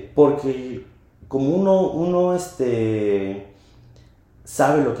porque como uno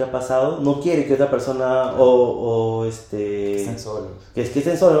sabe lo que ha pasado, no quiere que otra persona que estén solos. Que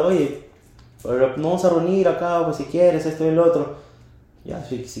estén solos, oye, no vamos a reunir acá, pues si quieres, esto y el otro. Ya,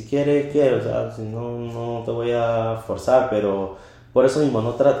 si quieres, quiero, o sea, si no te voy a forzar, pero por eso mismo,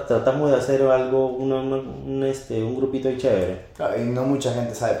 ¿no? Tratamos de hacer algo, un grupito ahí chévere. Claro, y no mucha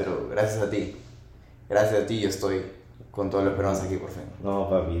gente sabe, pero gracias a ti yo estoy con todos los peruanos aquí por fin. No,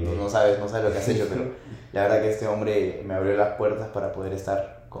 papi. No sabes lo que has hecho, pero la verdad que este hombre me abrió las puertas para poder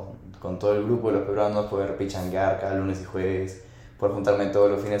estar con todo el grupo de los peruanos, poder pichanguear cada lunes y jueves, poder juntarme todos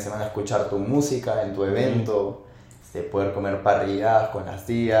los fines de semana a escuchar tu música en tu evento, poder comer parrilladas con las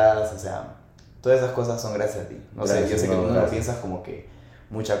tías, o sea, todas esas cosas son gracias a ti. No sé, yo sé que tú no lo piensas como que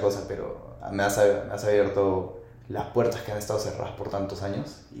mucha cosa, pero me has abierto las puertas que han estado cerradas por tantos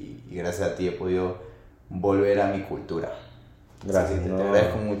años y gracias a ti he podido volver a mi cultura. Gracias, te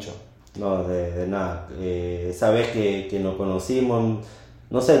agradezco mucho. No, de nada. Sabes que nos conocimos,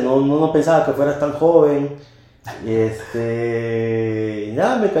 no sé, no pensaba que fueras tan joven. Y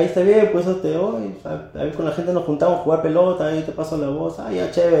nada, me caíste bien, pues hoy con la gente nos juntamos a jugar pelota, ahí te paso la voz, ya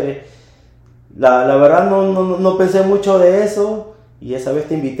chévere. La verdad no pensé mucho de eso y esa vez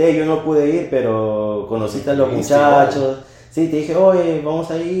te invité, yo no pude ir, pero conociste a los muchachos. Sí, te dije, oye, vamos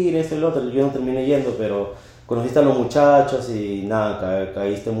a ir, esto y lo otro, yo no terminé yendo, pero conociste a los muchachos y nada,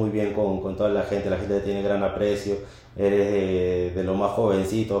 caíste muy bien con toda la gente te tiene gran aprecio, eres de los más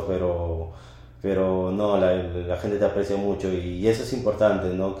jovencitos, pero no, la gente te aprecia mucho y eso es importante,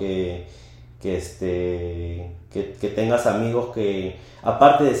 ¿no? Que tengas amigos que,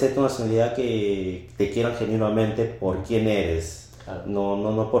 aparte de ser tu nacionalidad, que te quieran genuinamente por quién eres. Claro.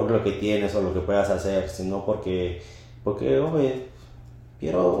 No por lo que tienes o lo que puedas hacer, sino porque oye,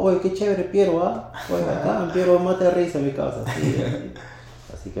 Piero, oye, qué chévere Piero, oye, acá, Piero, mate de risa en mi casa.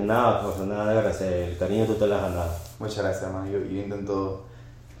 Así que nada, pues nada de agradecer, el cariño tú te lo has ganado. Muchas gracias, hermano. Yo intento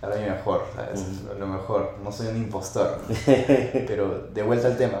dar mi mejor, ¿sabes? Lo mejor. No soy un impostor, ¿no? Pero de vuelta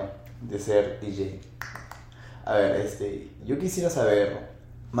al tema de ser DJ. A ver, yo quisiera saber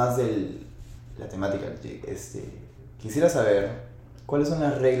más de la temática del DJ. Quisiera saber cuáles son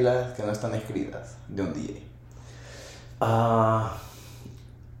las reglas que no están escritas de un DJ.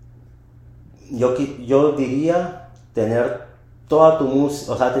 Yo diría tener toda tu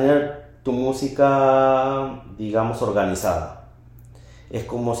música, o sea, tener tu música, digamos, organizada. Es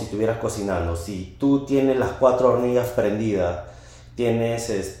como si estuvieras cocinando. Si tú tienes las 4 hornillas prendidas,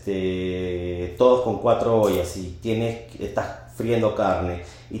 tienes todos con 4 ollas y estás friendo carne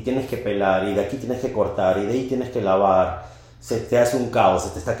y tienes que pelar y de aquí tienes que cortar y de ahí tienes que lavar, se te hace un caos, se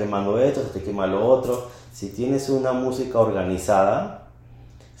te está quemando esto, se te quema lo otro. Si tienes una música organizada,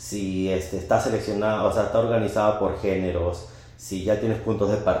 si está seleccionada, o sea, está organizada por géneros, si ya tienes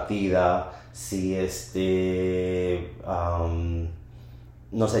puntos de partida, si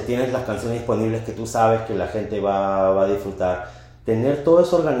no sé, tienes las canciones disponibles que tú sabes que la gente va a disfrutar. Tener todo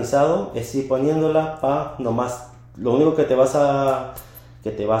eso organizado es ir poniéndola nomás. Lo único que te vas a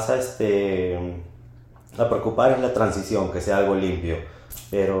preocupar es la transición, que sea algo limpio.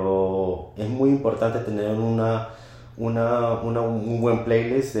 Pero es muy importante tener un buen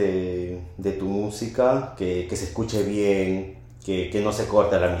playlist de tu música, que se escuche bien, que no se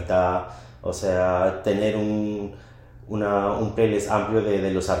corte a la mitad. O sea, tener un playlist amplio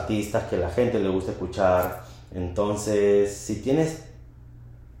de los artistas que la gente le gusta escuchar. Entonces, si tienes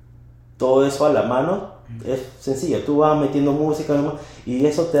todo eso a la mano, es sencillo, tú vas metiendo música nomás, y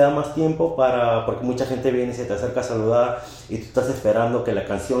eso te da más tiempo porque mucha gente viene y se te acerca a saludar y tú estás esperando que la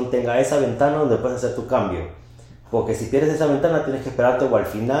canción tenga esa ventana donde puedes hacer tu cambio, porque si pierdes esa ventana tienes que esperarte o al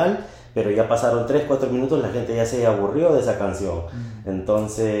final, pero ya pasaron 3-4 minutos, la gente ya se aburrió de esa canción.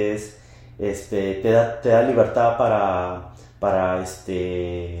 Entonces te da libertad para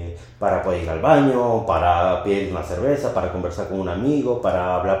poder ir al baño, para pedir una cerveza, para conversar con un amigo,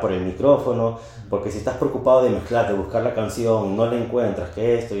 para hablar por el micrófono, porque si estás preocupado de mezclar, de buscar la canción, no la encuentras,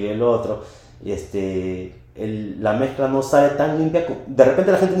 que esto y el otro, la mezcla no sale tan limpia, de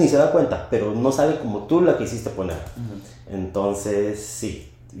repente la gente ni se da cuenta, pero no sale como tú la quisiste poner. Entonces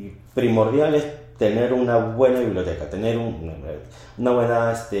sí, primordial es tener una buena biblioteca, tener un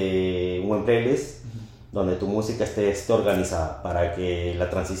buen playlist donde tu música esté organizada para que las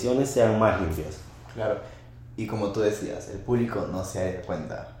transiciones sean más limpias. Claro, y como tú decías, el público no se da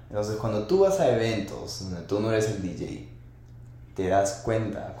cuenta. Entonces, cuando tú vas a eventos donde tú no eres el DJ, te das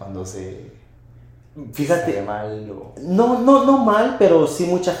cuenta cuando Fíjate, sale mal o... No mal, pero sí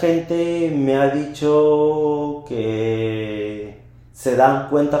mucha gente me ha dicho que se dan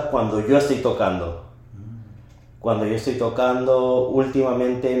cuenta cuando yo estoy tocando. Cuando yo estoy tocando,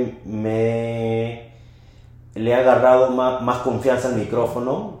 últimamente le he agarrado más confianza al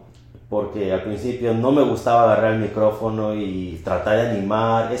micrófono, porque al principio no me gustaba agarrar el micrófono y tratar de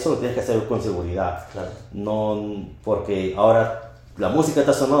animar. Eso lo tienes que hacer con seguridad. Claro. No, porque ahora la música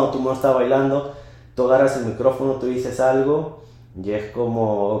está sonando, tú no estás bailando, tú agarras el micrófono, tú dices algo y es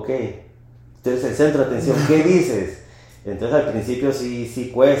como, ok, tú eres el centro de atención, ¿qué dices? Entonces al principio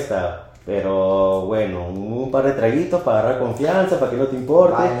sí cuesta. Pero bueno, un par de traguitos para agarrar confianza, para que no te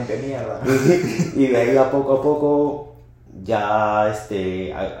importe. Ay, qué mierda. Y de ahí a poco ya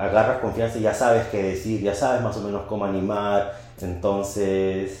agarras confianza y ya sabes qué decir, ya sabes más o menos cómo animar.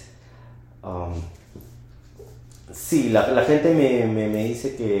 Entonces, sí, la gente me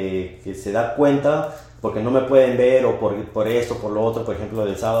dice que se da cuenta porque no me pueden ver o por esto, por lo otro. Por ejemplo,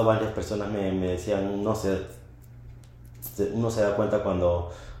 del sábado varias personas me decían, uno se da cuenta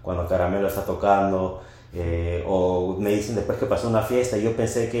cuando Caramelo está tocando, o me dicen después que pasó una fiesta y yo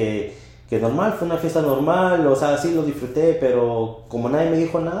pensé que normal, fue una fiesta normal, o sea, sí lo disfruté, pero como nadie me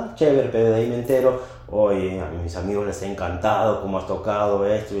dijo nada, chévere, pero de ahí me entero, oye, a mis amigos les ha encantado cómo has tocado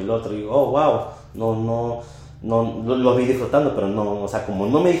esto y el otro, y digo, oh, wow, no, lo vi disfrutando, pero no, o sea, como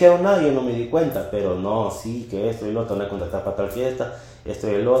no me dijeron nada, yo no me di cuenta, pero no, sí, que esto y el otro, van a contratar para tal fiesta, esto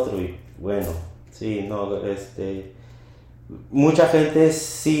y el otro, y bueno, sí, no, mucha gente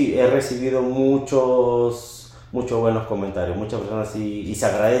sí, he recibido muchos buenos comentarios, muchas personas sí, y se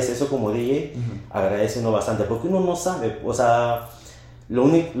agradece eso como DJ, agradece uno bastante, porque uno no sabe, o sea, el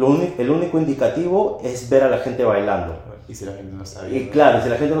único indicativo es ver a la gente bailando. Y si la gente no sabe. Y claro, si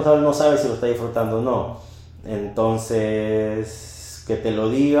la gente no sabe si lo está disfrutando o no. Entonces, que te lo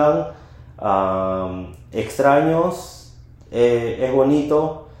digan, extraños, es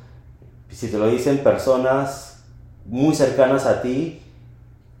bonito si te lo dicen personas muy cercanas a ti,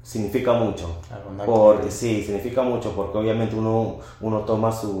 significa mucho. Sí, significa mucho porque obviamente uno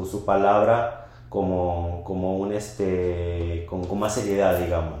toma su palabra como un con más seriedad,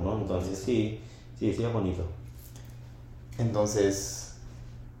 digamos, ¿no? Entonces sí es bonito. Entonces,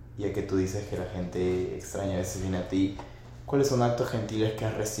 ya que tú dices que la gente extraña a veces viene a ti, ¿cuáles son actos gentiles que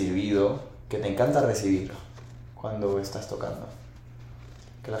has recibido, que te encanta recibir cuando estás tocando?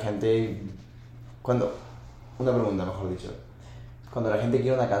 Que la gente, una pregunta mejor dicho, cuando la gente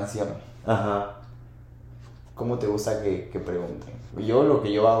quiere una canción, Ajá. ¿cómo te gusta que pregunten? Yo lo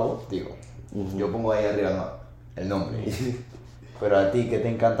que yo hago, digo, yo pongo ahí arriba el nombre, pero a ti, ¿qué te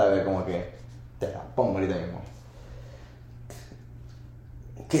encanta ver? Como que te la pongo ahorita mismo.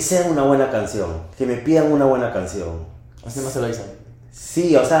 Que sea una buena canción, que me pidan una buena canción. Así no se lo dicen.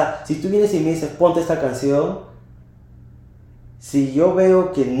 Sí, o sea, si tú vienes y me dices, ponte esta canción, si yo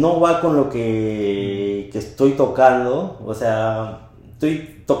veo que no va con lo que estoy tocando, o sea,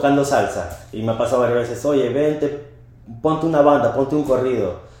 estoy tocando salsa y me ha pasado varias veces, oye, vente, ponte una banda, ponte un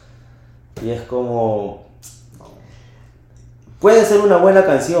corrido. Y es como, puede ser una buena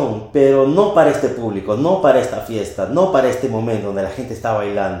canción, pero no para este público, no para esta fiesta, no para este momento donde la gente está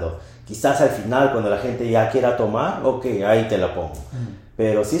bailando. Quizás al final, cuando la gente ya quiera tomar, ok, ahí te la pongo.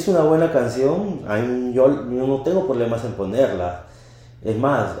 Pero si es una buena canción, yo no tengo problemas en ponerla. Es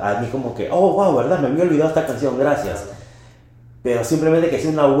más, a mí como que, oh, wow, ¿verdad? Me había olvidado esta canción, gracias. Pero simplemente que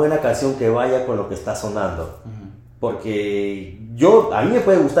sea una buena canción que vaya con lo que está sonando. Porque a mí me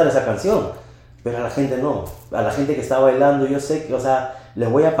puede gustar esa canción, pero a la gente no. A la gente que está bailando, yo sé que, o sea, les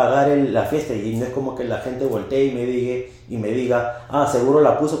voy a pagar la fiesta y no es como que la gente voltee y me diga, ah, seguro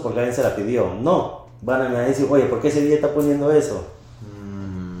la puso porque alguien se la pidió. No, van a decir, oye, ¿por qué ese día está poniendo eso?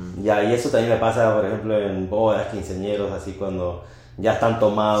 Ya, y eso también me pasa, por ejemplo, en bodas, quinceañeros, así cuando ya están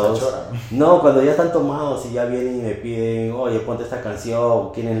tomados. No, cuando ya están tomados y ya vienen y me piden, oye, ponte esta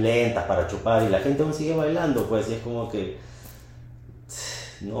canción, quieren lentas para chupar y la gente aún sigue bailando, pues, y es como que,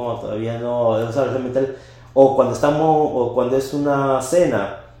 no, todavía no, o sea, realmente, o cuando es una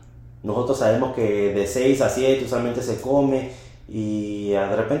cena, nosotros sabemos que de 6 a 7 usualmente se come y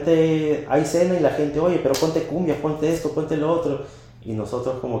de repente hay cena y la gente, oye, pero ponte cumbia, ponte esto, ponte lo otro. Y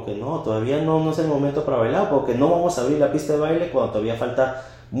nosotros como que no, todavía no es el momento para bailar, porque no vamos a abrir la pista de baile cuando todavía falta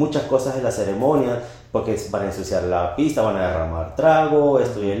muchas cosas en la ceremonia, porque van a ensuciar la pista, van a derramar trago,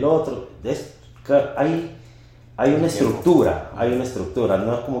 esto y el otro. Hay una estructura,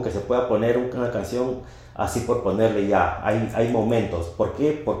 no es como que se pueda poner una canción así por ponerle ya, hay momentos. ¿Por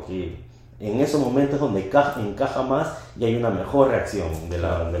qué? Porque en esos momentos es donde encaja más y hay una mejor reacción de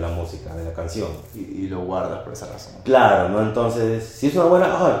la música, de la canción. Y lo guardas por esa razón. Claro, ¿no? Entonces, si es una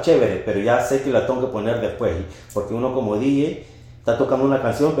buena, chévere, pero ya sé que la tengo que poner después, porque uno como DJ está tocando una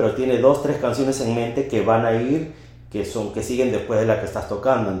canción, pero tiene 2, 3 canciones en mente que van a ir, que siguen después de la que estás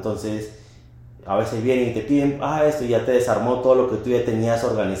tocando. Entonces, a veces vienen y te piden, esto ya te desarmó todo lo que tú ya tenías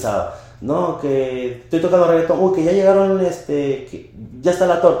organizado. No, que estoy tocando reggaetón, que ya llegaron, que ya está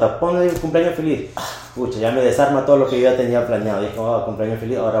la torta, ponle el cumpleaños feliz. Pucha, ya me desarma todo lo que yo ya tenía planeado. Y es como, cumpleaños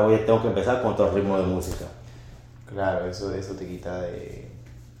feliz, ahora tengo que empezar con otro ritmo de música. Claro, eso te quita de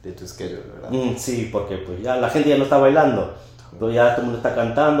tu schedule, ¿verdad? Sí, porque pues ya la gente ya no está bailando, entonces ya todo el mundo está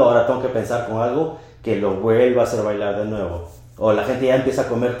cantando, ahora tengo que pensar con algo que lo vuelva a hacer bailar de nuevo. O la gente ya empieza a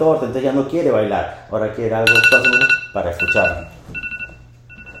comer torta, entonces ya no quiere bailar, ahora quiere algo para escuchar.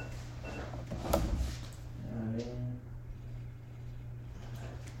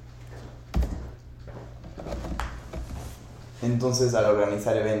 Entonces, al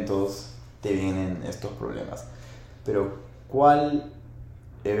organizar eventos te vienen estos problemas. Pero, ¿cuál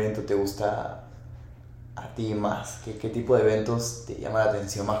evento te gusta a ti más? ¿Qué tipo de eventos te llama la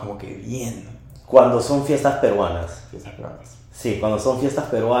atención más como que bien? Cuando son fiestas peruanas. Fiestas peruanas. Sí, cuando son fiestas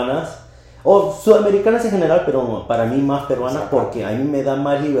peruanas, o sudamericanas en general, pero para mí más peruanas, porque a mí me da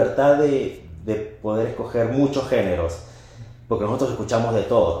más libertad de poder escoger muchos géneros. Porque nosotros escuchamos de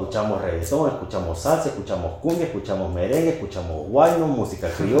todo, escuchamos reggaetón, escuchamos salsa, escuchamos cumbia, escuchamos merengue, escuchamos guayno, música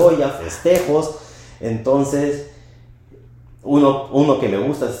criolla, festejos. Entonces, uno que me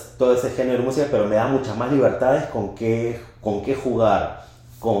gusta es todo ese género de música, pero me da muchas más libertades con qué jugar,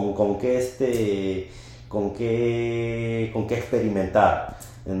 con qué experimentar,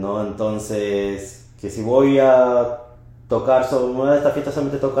 ¿no? Entonces, que si voy a tocar sobre una de estas fiestas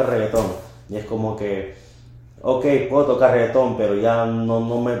solamente toca reggaetón, y es como que ok, puedo tocar reggaetón, pero ya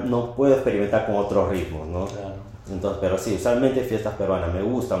no puedo experimentar con otros ritmos, ¿no? Claro. Entonces, pero sí, usualmente fiestas peruanas me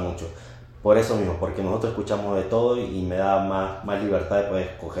gusta mucho. Por eso mismo, porque nosotros escuchamos de todo y me da más libertad de poder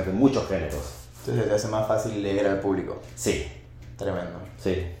escoger muchos géneros. Entonces te hace más fácil leer al público. Sí. Tremendo.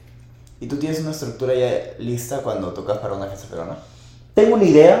 Sí. ¿Y tú tienes una estructura ya lista cuando tocas para una fiesta peruana? Tengo una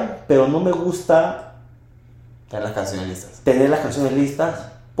idea, pero no me gusta Tener las canciones listas. tener las canciones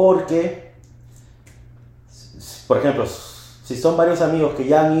listas porque, por ejemplo, si son varios amigos que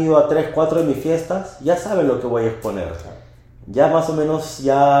ya han ido a 3, 4 de mis fiestas, ya saben lo que voy a exponer. Claro. Ya más o menos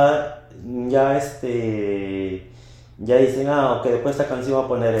ya dicen, ok, después de esta canción va a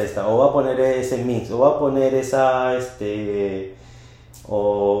poner esta, o va a poner ese mix, o va a poner esa,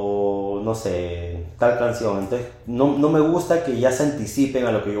 o no sé, tal canción. Entonces no me gusta que ya se anticipen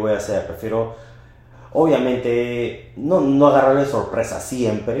a lo que yo voy a hacer. Prefiero, obviamente, no agarrarle sorpresa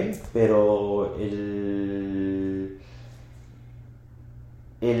siempre, pero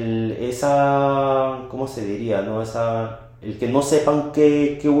 ¿cómo se diría? ¿No? El que no sepan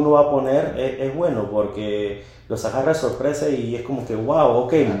qué uno va a poner es bueno, porque los agarra de sorpresa y es como que, wow,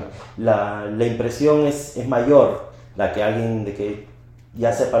 ok, la impresión es mayor, la que alguien de que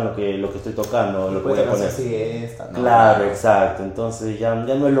ya sepan lo que estoy tocando, lo que voy a poner. ¿No? Claro, exacto. Entonces ya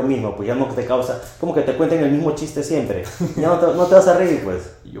no es lo mismo, pues ya no te causa, como que te cuenten el mismo chiste siempre. Ya no te vas a reír,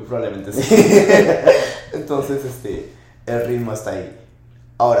 pues. Yo probablemente sí. Entonces, el ritmo está ahí.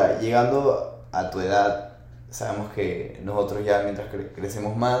 Ahora, llegando a tu edad, sabemos que nosotros ya mientras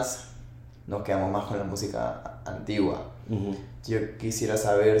crecemos más, nos quedamos más con la música antigua. Uh-huh. Yo quisiera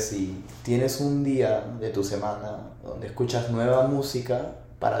saber si tienes un día de tu semana donde escuchas nueva música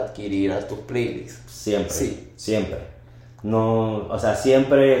para adquirir a tus playlists. Siempre, Sí. siempre. No, o sea,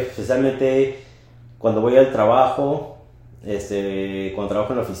 siempre, especialmente cuando voy al trabajo, cuando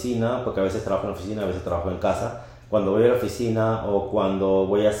trabajo en la oficina, porque a veces trabajo en la oficina, a veces trabajo en casa. Cuando voy a la oficina o cuando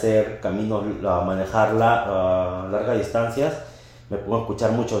voy a hacer caminos, a manejar largas distancias, me pongo a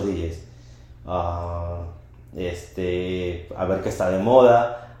escuchar muchos DJs. A ver qué está de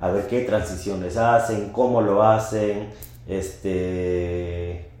moda, a ver qué transiciones hacen, cómo lo hacen,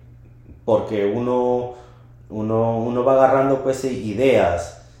 porque uno va agarrando pues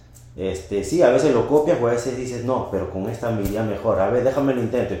ideas. Sí, a veces lo copias o a veces dices, no, pero con esta me iría mejor, a ver, déjame lo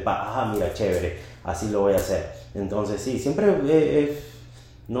intento, y mira, chévere, así lo voy a hacer. Entonces sí, siempre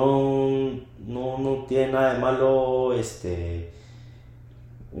no tiene nada de malo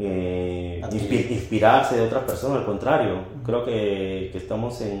inspirarse de otras personas, al contrario, creo que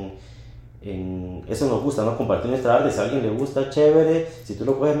estamos en eso nos gusta, ¿no? Compartir nuestra arte. Si a alguien le gusta, chévere, si tú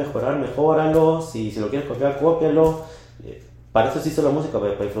lo puedes mejorar, mejóralo, si lo quieres copiar, cópialo. Para eso se hizo la música,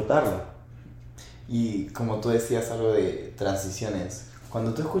 para disfrutarla. Y como tú decías algo de transiciones,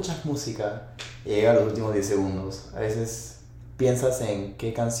 cuando tú escuchas música y llega a los últimos 10 segundos, a veces piensas en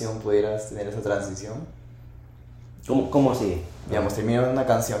qué canción pudieras tener esa transición. ¿Cómo así? Digamos, termina una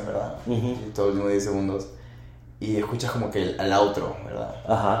canción, ¿verdad? Uh-huh. Y todos los últimos 10 segundos y escuchas como que al outro, ¿verdad?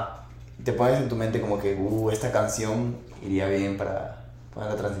 Ajá. Y te pones en tu mente como que, esta canción iría bien para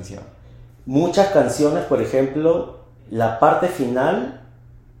la transición. Muchas canciones, por ejemplo, la parte final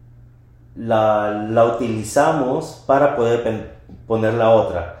la utilizamos para poder poner la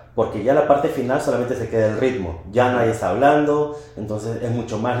otra, porque ya la parte final solamente se queda el ritmo, ya nadie está hablando, entonces es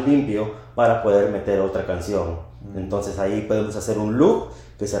mucho más limpio para poder meter otra canción. Entonces ahí podemos hacer un loop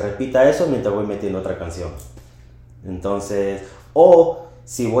que se repita eso mientras voy metiendo otra canción. Entonces, o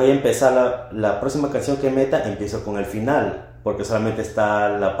si voy a empezar la próxima canción que meta, empiezo con el final, porque solamente está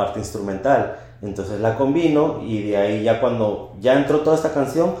la parte instrumental. Entonces la combino y de ahí ya cuando ya entró toda esta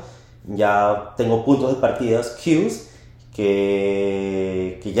canción, ya tengo puntos de partidas, cues,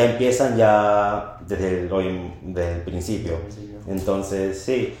 que ya empiezan ya desde el principio. Entonces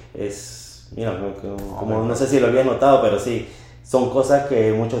sí, mira, como no sé si lo había notado, pero sí, son cosas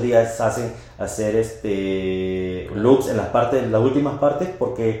que muchos días hacen hacer loops en las últimas partes,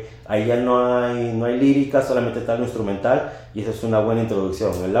 porque ahí ya no hay lírica, solamente está lo instrumental, y eso es una buena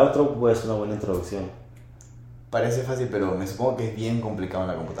introducción. El outro pues, es una buena introducción. Parece fácil, pero me supongo que es bien complicado en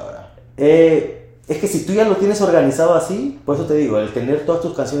la computadora. Es que si tú ya lo tienes organizado así, por eso te digo, el tener todas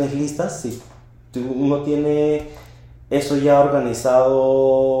tus canciones listas, si uno tiene eso ya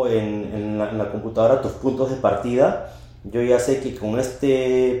organizado en la computadora, tus puntos de partida, yo ya sé que con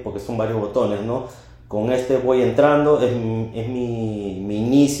porque son varios botones, ¿no? Con voy entrando, es mi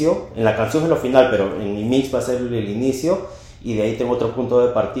inicio, en la canción es lo final, pero en mi mix va a ser el inicio, y de ahí tengo otro punto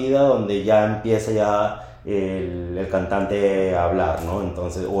de partida donde ya empieza ya el cantante a hablar, ¿no?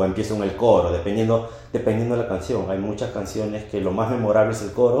 Entonces, o empiezo en el coro, dependiendo de la canción. Hay muchas canciones que lo más memorable es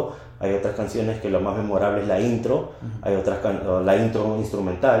el coro, hay otras canciones que lo más memorable es la intro, hay otras la intro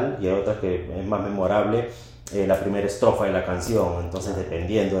instrumental, y hay otras que es más memorable la primera estrofa de la canción. Entonces,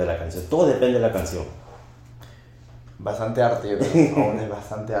 dependiendo de la canción, todo depende de la canción. Bastante arte, yo creo. Aún es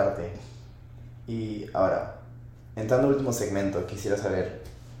bastante arte. Y ahora, entrando al último segmento, quisiera saber,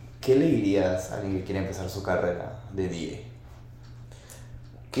 ¿qué le dirías a alguien que quiere empezar su carrera de DJ?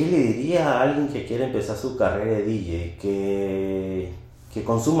 ¿Qué le diría a alguien que quiere empezar su carrera de DJ? Que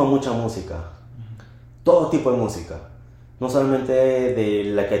consuma mucha música, todo tipo de música, no solamente de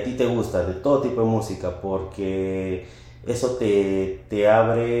la que a ti te gusta, de todo tipo de música, porque eso te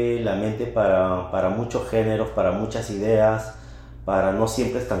abre la mente para muchos géneros, para muchas ideas, para no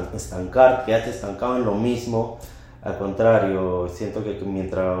siempre quedarte estancado en lo mismo. Al contrario, siento que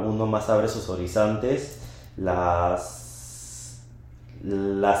mientras uno más abre sus horizontes, las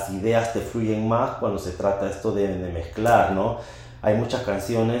ideas te fluyen más cuando se trata esto de mezclar, ¿no? Hay muchas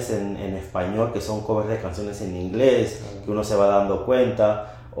canciones en español que son covers de canciones en inglés, que uno se va dando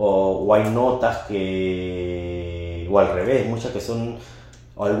cuenta, o hay notas o al revés, muchas que son,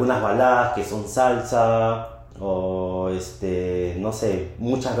 o algunas baladas que son salsa, o no sé,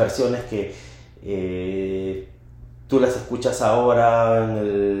 muchas versiones que tú las escuchas ahora en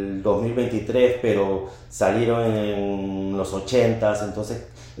el 2023, pero salieron en los 80s, entonces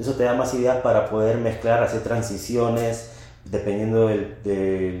eso te da más ideas para poder mezclar, hacer transiciones dependiendo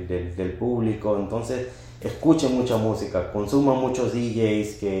del público. Entonces escuchen mucha música, consuman muchos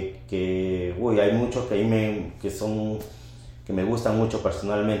DJs hay muchos que me gustan mucho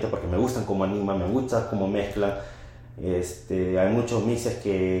personalmente, porque me gustan cómo animan, me gusta cómo mezclan. Hay muchos mixes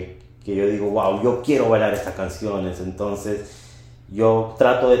que yo digo, wow, yo quiero bailar estas canciones. Entonces yo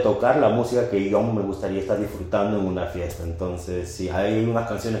trato de tocar la música que yo me gustaría estar disfrutando en una fiesta. Entonces si hay unas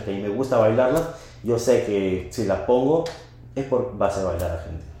canciones que a mí me gusta bailarlas, yo sé que si las pongo es va a hacer bailar a la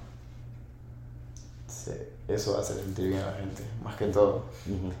gente. Sí, eso va a hacer sentir bien a la gente, más que todo.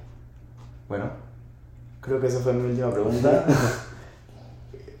 Uh-huh. Bueno, creo que esa fue mi última pregunta.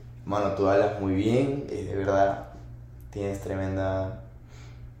 Mano, tú hablas muy bien, de verdad, tienes tremenda,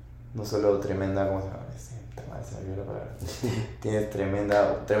 no solo tremenda, ¿cómo se llama? Se me olvidó la palabra. Tienes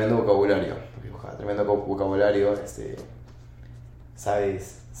tremendo vocabulario, tremendo vocabulario,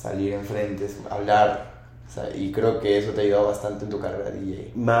 sabes salir enfrente, hablar, y creo que eso te ha ayudado bastante en tu carrera de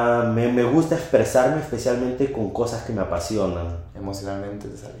DJ. Me gusta expresarme, especialmente con cosas que me apasionan. Emocionalmente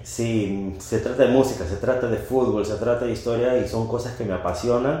te sale. Sí, se trata de música, se trata de fútbol, se trata de historia, y son cosas que me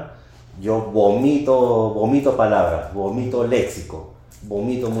apasionan. Yo vomito palabras, vomito léxico,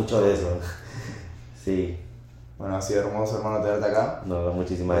 vomito mucho de eso. Sí. Bueno, ha sido hermoso, hermano, tenerte acá. No,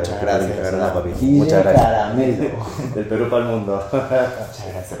 muchísimas Muchas gracias, verdad, papi. Muchas gracias. Caramelo. Del Perú para el mundo. Muchas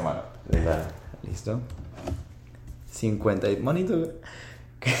gracias, hermano. Verdad. ¿Listo? 50 y... Monito,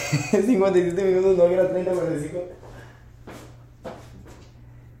 57 minutos, no era 30, 45.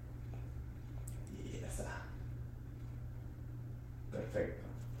 Y ya está. Perfecto.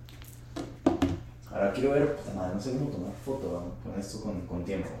 Ahora quiero ver... Puta madre, no sé cómo tomar foto con esto con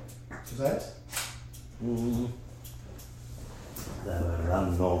tiempo. ¿Tú sabes? La verdad,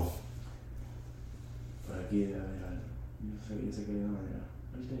 no. Por aquí debe haber algo. Yo sé que hay una manera.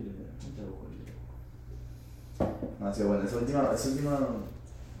 Ahorita busco. No, sí, bueno, esa última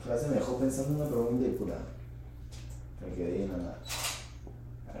frase me dejó pensando en una pregunta y pura. Me quedé ahí en nada.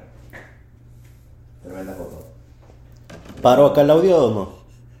 A ver. Tremenda foto. ¿Paró acá el audio o no?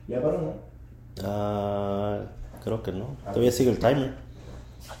 ¿Ya paró, no? Creo que no. Todavía sigue el timer.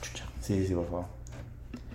 Sí, por favor.